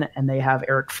Penn, and they have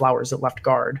Eric Flowers at left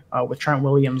guard. With Trent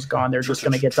Williams gone, they're just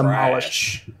going to get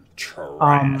demolished.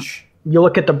 Trash. You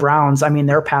look at the Browns. I mean,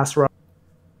 their pass rush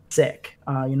is sick.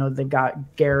 They've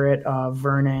got Garrett,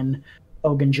 Vernon,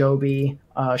 Ogunjobi,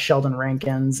 Sheldon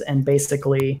Rankins, and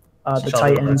basically the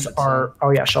Titans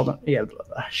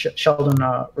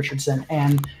Sheldon Richardson,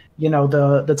 and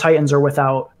the Titans are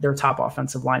without their top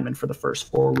offensive lineman for the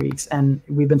first 4 weeks, and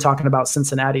we've been talking about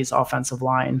Cincinnati's offensive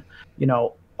line,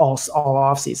 all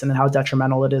offseason and how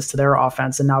detrimental it is to their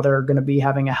offense, and now they're going to be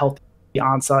having a healthy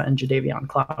Ansah and Jadeveon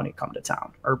Clowney come to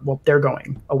town, they're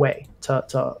going away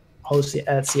to host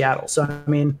at Seattle. So I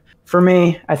mean, for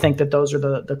me, I think that those are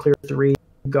the clear 3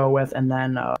 to go with, and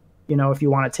then if you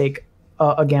want to take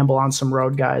a gamble on some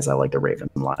road guys, I like the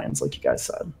Ravens and Lions, like you guys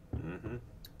said. Mm-hmm.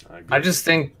 I just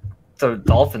think the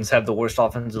Dolphins have the worst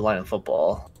offensive line in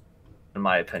football, in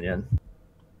my opinion.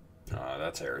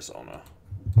 That's Arizona.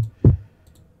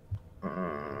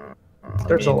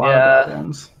 There's a lot of bad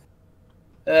ones.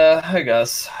 Yeah, I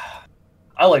guess.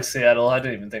 I like Seattle. I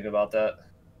didn't even think about that.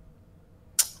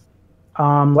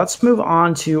 Let's move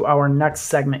on to our next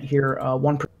segment here.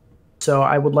 1%. So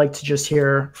I would like to just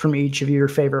hear from each of you your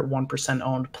favorite 1%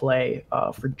 owned play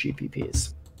for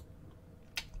GPPs.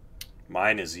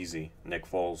 Mine is easy. Nick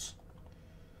Foles.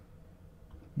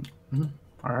 Mm-hmm.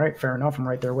 All right, fair enough. I'm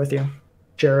right there with you.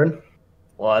 Jared?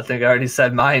 Well, I think I already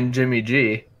said mine, Jimmy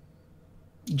G.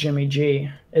 Jimmy G.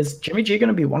 Is Jimmy G going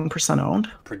to be 1%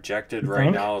 owned? Projected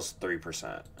right now is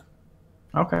 3%.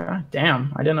 Okay.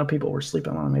 Damn. I didn't know people were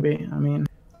sleeping on him. Maybe.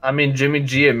 I mean, Jimmy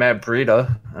G and Matt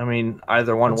Breida. I mean,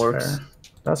 either one works. Fair.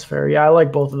 That's fair. Yeah, I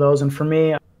like both of those. And for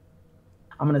me, I'm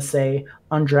going to say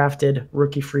undrafted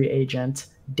rookie free agent,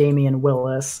 Damian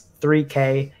Willis,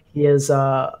 3K. He is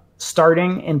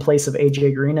starting in place of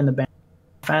AJ Green in the Bengals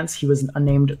offense. He was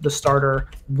named the starter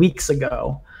weeks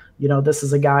ago. This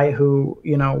is a guy who,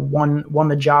 won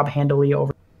the job handily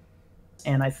over.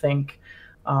 And I think,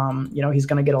 he's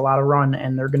going to get a lot of run,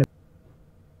 and they're going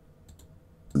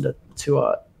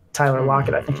to Tyler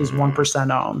Lockett. I think he's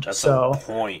 1% owned. That's so a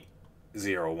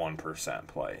 0.01%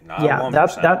 play. Not yeah,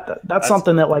 1%. That's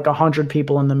something that like 100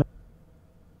 people in the middle.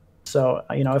 So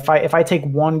if I take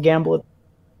one gamble,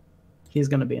 he's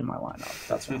going to be in my lineup.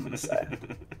 That's what I'm going to say.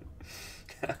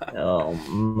 Oh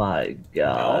my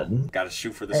God! Got to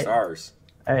shoot for the stars.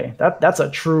 Hey, that's a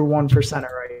true 1%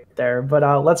 right there.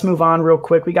 But let's move on real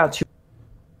quick. We got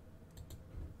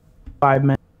 5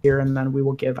 minutes here, and then we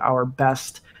will give our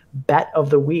best bet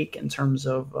of the week in terms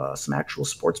of some actual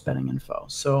sports betting info.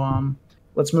 So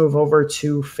let's move over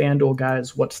to FanDuel,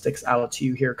 guys. What sticks out to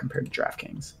you here compared to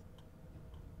DraftKings?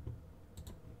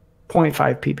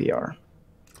 0.5 PPR.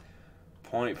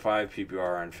 0.5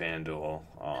 PPR on FanDuel.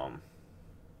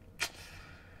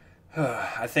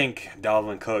 I think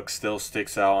Dalvin Cook still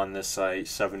sticks out on this site,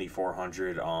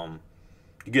 7,400. You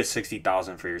get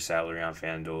 60,000 for your salary on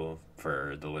FanDuel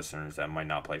for the listeners that might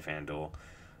not play FanDuel.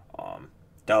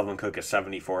 Dalvin Cook is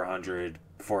 7,400.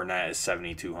 Fournette is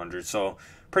 7,200. So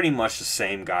pretty much the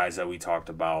same guys that we talked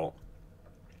about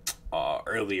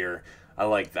earlier, I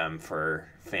like them for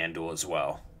FanDuel as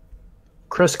well.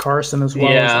 Chris Carson as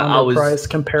well Yeah, I was underpriced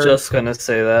compared. just gonna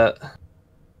say that.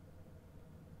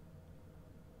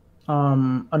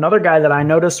 Another guy that I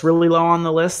noticed really low on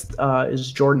the list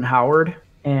is Jordan Howard,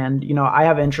 and I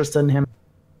have interest in him.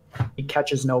 He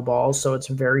catches no balls, so it's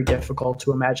very difficult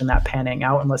to imagine that panning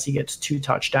out unless he gets 2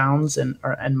 touchdowns and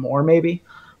more maybe.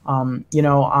 On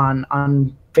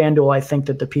FanDuel, I think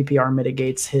that the PPR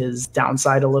mitigates his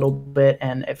downside a little bit,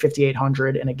 and at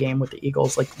 5,800 in a game with the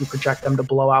Eagles, like we project them to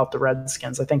blow out the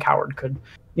Redskins, I think Howard could,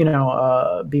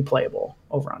 be playable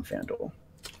over on FanDuel.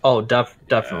 Oh,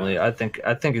 definitely. Yeah. I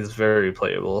think he's very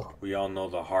playable. We all know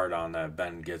the hard on that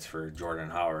Ben gets for Jordan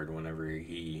Howard whenever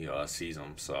he sees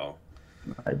him. So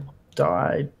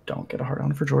I don't get a hard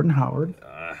on for Jordan Howard.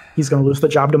 He's going to lose the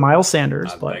job to Miles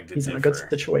Sanders, but he's in a good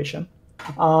situation.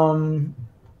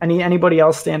 Anybody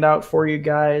else stand out for you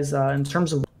guys in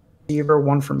terms of receiver?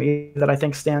 One for me that I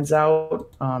think stands out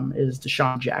is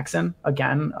Deshaun Jackson.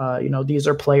 Again, these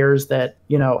are players that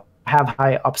have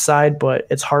high upside, but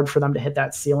it's hard for them to hit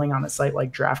that ceiling on a site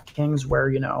like DraftKings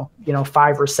where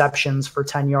 5 receptions for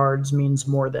 10 yards means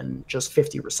more than just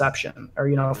 50 reception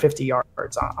or 50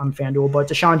 yards on FanDuel. But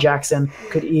Deshaun Jackson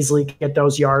could easily get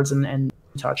those yards and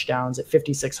touchdowns at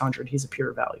 5,600. He's a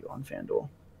pure value on FanDuel.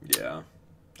 Yeah,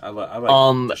 I like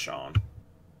Deshaun.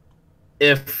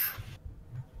 If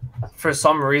for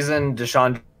some reason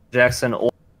Deshaun Jackson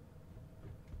or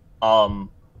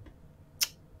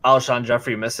Alshon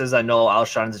Jeffrey misses, I know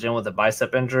Alshon's dealing with a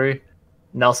bicep injury.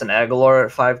 Nelson Aguilar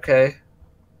at 5K.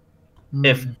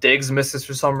 If Diggs misses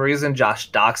for some reason,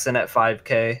 Josh Doxson at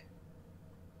 5K.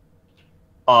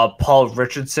 Paul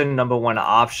Richardson, number 1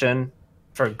 option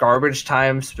for garbage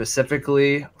time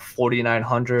specifically,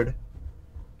 4,900.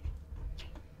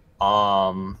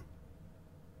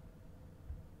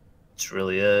 That's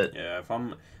really it. Yeah, if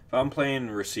I'm playing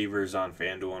receivers on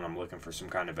FanDuel and I'm looking for some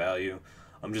kind of value,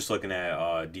 I'm just looking at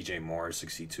DJ Moore,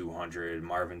 6,200,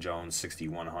 Marvin Jones,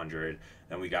 6,100.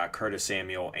 Then we got Curtis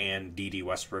Samuel and D.D.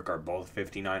 Westbrook are both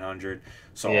 5,900.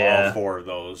 So all 4 of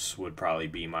those would probably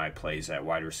be my plays at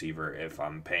wide receiver if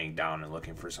I'm paying down and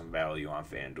looking for some value on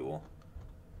FanDuel.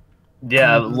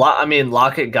 Yeah,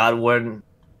 Lockett, Godwin,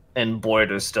 and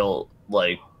Boyd are still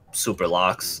like super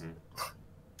locks.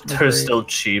 Mm-hmm. They're still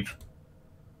cheap.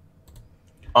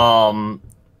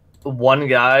 One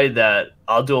guy that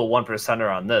I'll do a 1%er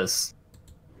on this.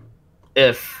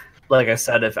 If, like I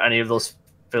said, if any of those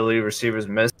Philly receivers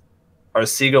miss,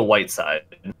 Arcega Whiteside.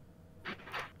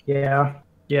 Yeah,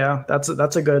 that's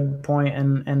a good point.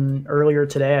 And earlier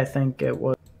today, I think it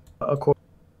was a quote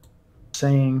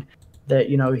saying that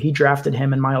he drafted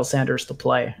him and Miles Sanders to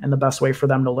play, and the best way for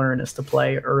them to learn is to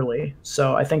play early.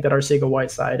 So I think that Arcega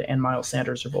Whiteside and Miles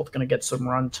Sanders are both going to get some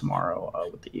run tomorrow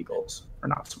with the Eagles, or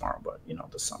not tomorrow, but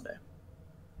this Sunday.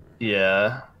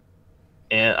 Yeah,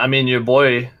 and your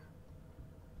boy.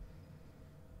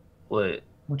 Wait,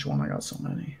 which one? I got so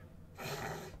many.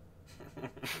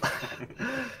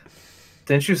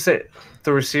 Didn't you say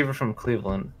the receiver from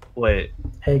Cleveland? Wait,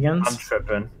 Higgins.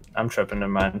 I'm tripping.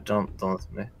 Never mind. Don't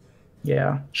listen to me.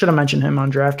 Yeah, should have mentioned him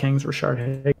on DraftKings, Rashard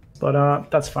Higgins, but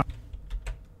that's fine.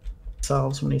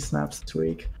 Sells when he snaps this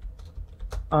week.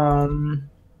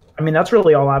 That's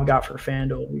really all I've got for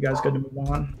FanDuel. You guys good to move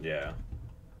on? Yeah.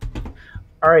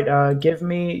 All right, give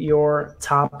me your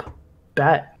top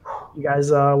bet. You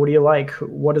guys, what do you like?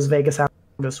 What does Vegas have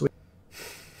this week?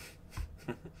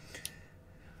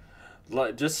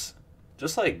 Just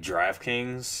like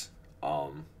DraftKings,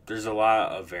 there's a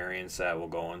lot of variance that will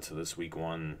go into this week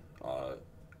 1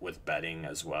 with betting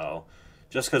as well,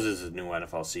 just because it's a new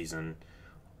NFL season.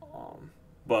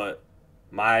 But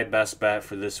my best bet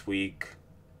for this week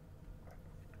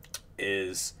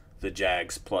is the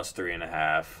Jags plus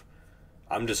 3.5.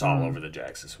 I'm just all over the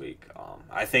Jags this week.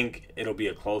 I think it'll be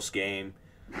a close game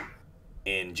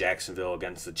in Jacksonville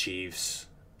against the Chiefs,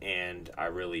 and I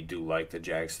really do like the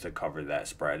Jags to cover that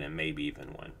spread and maybe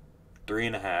even win.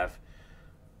 3.5.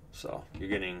 So you're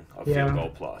getting a field goal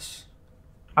plus.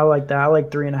 I like that. I like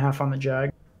 3.5 on the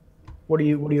Jag. What are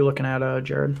you looking at,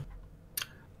 Jared?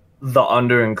 The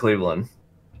under in Cleveland.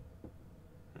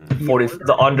 40.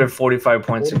 The under 45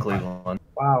 points 45. In Cleveland.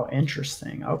 Wow,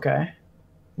 interesting. Okay.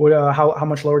 What? How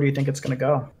much lower do you think it's going to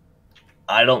go?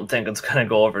 I don't think it's going to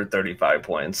go over 35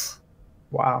 points.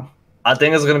 Wow. I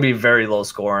think it's going to be very low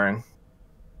scoring,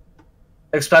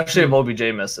 especially if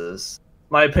OBJ misses.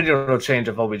 My opinion will change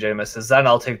if OBJ misses. Then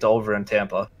I'll take the over in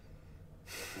Tampa.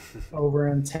 Over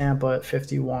in Tampa at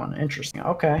 51. Interesting.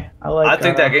 Okay. I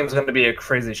think that game's going to be a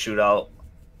crazy shootout.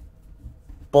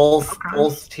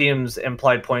 Both teams'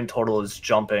 implied point total is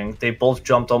jumping. They both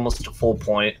jumped almost a full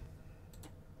point.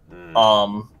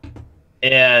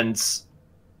 And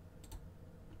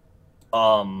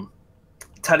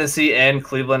Tennessee and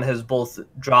Cleveland has both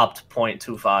dropped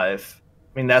 0.25. I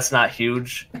mean, that's not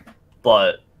huge,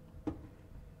 but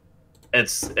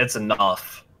it's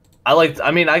enough. I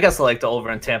guess I like the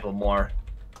over in Tampa more.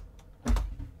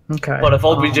 Okay. But if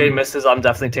OBJ misses, I'm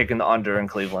definitely taking the under in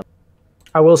Cleveland.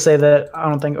 I will say that I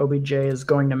don't think OBJ is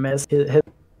going to miss his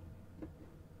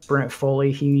sprint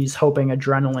fully. He's hoping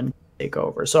adrenaline take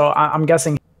over. So I'm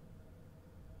guessing he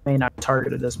may not be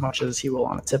targeted as much as he will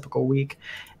on a typical week.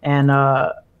 And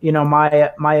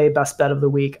my best bet of the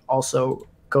week also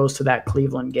goes to that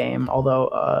Cleveland game,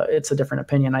 although it's a different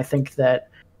opinion. I think that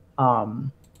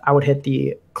I would hit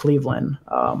the Cleveland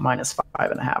minus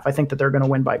 5.5. I think that they're going to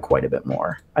win by quite a bit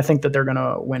more. I think that they're going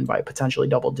to win by potentially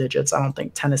double digits. I don't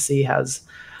think Tennessee has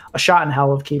a shot in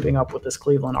hell of keeping up with this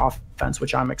Cleveland offense,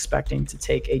 which I'm expecting to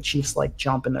take a Chiefs-like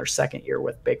jump in their second year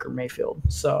with Baker Mayfield.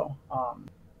 So,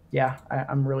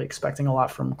 I'm really expecting a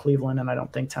lot from Cleveland, and I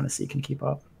don't think Tennessee can keep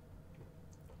up.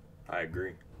 I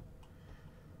agree.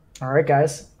 All right,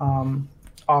 guys.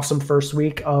 Awesome first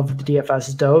week of the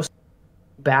DFS dose.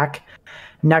 Back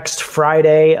next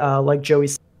Friday, like Joey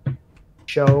said,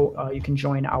 you can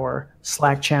join our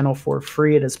Slack channel for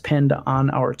free. It is pinned on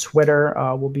our Twitter.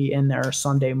 We'll be in there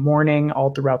Sunday morning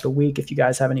all throughout the week. If you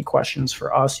guys have any questions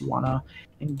for us, you want to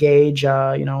engage,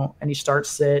 any start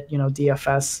sit,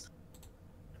 DFS,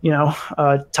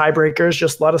 tiebreakers,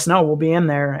 just let us know. We'll be in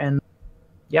there. And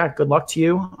yeah, good luck to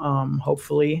you.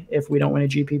 Hopefully, if we don't win a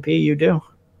GPP, you do.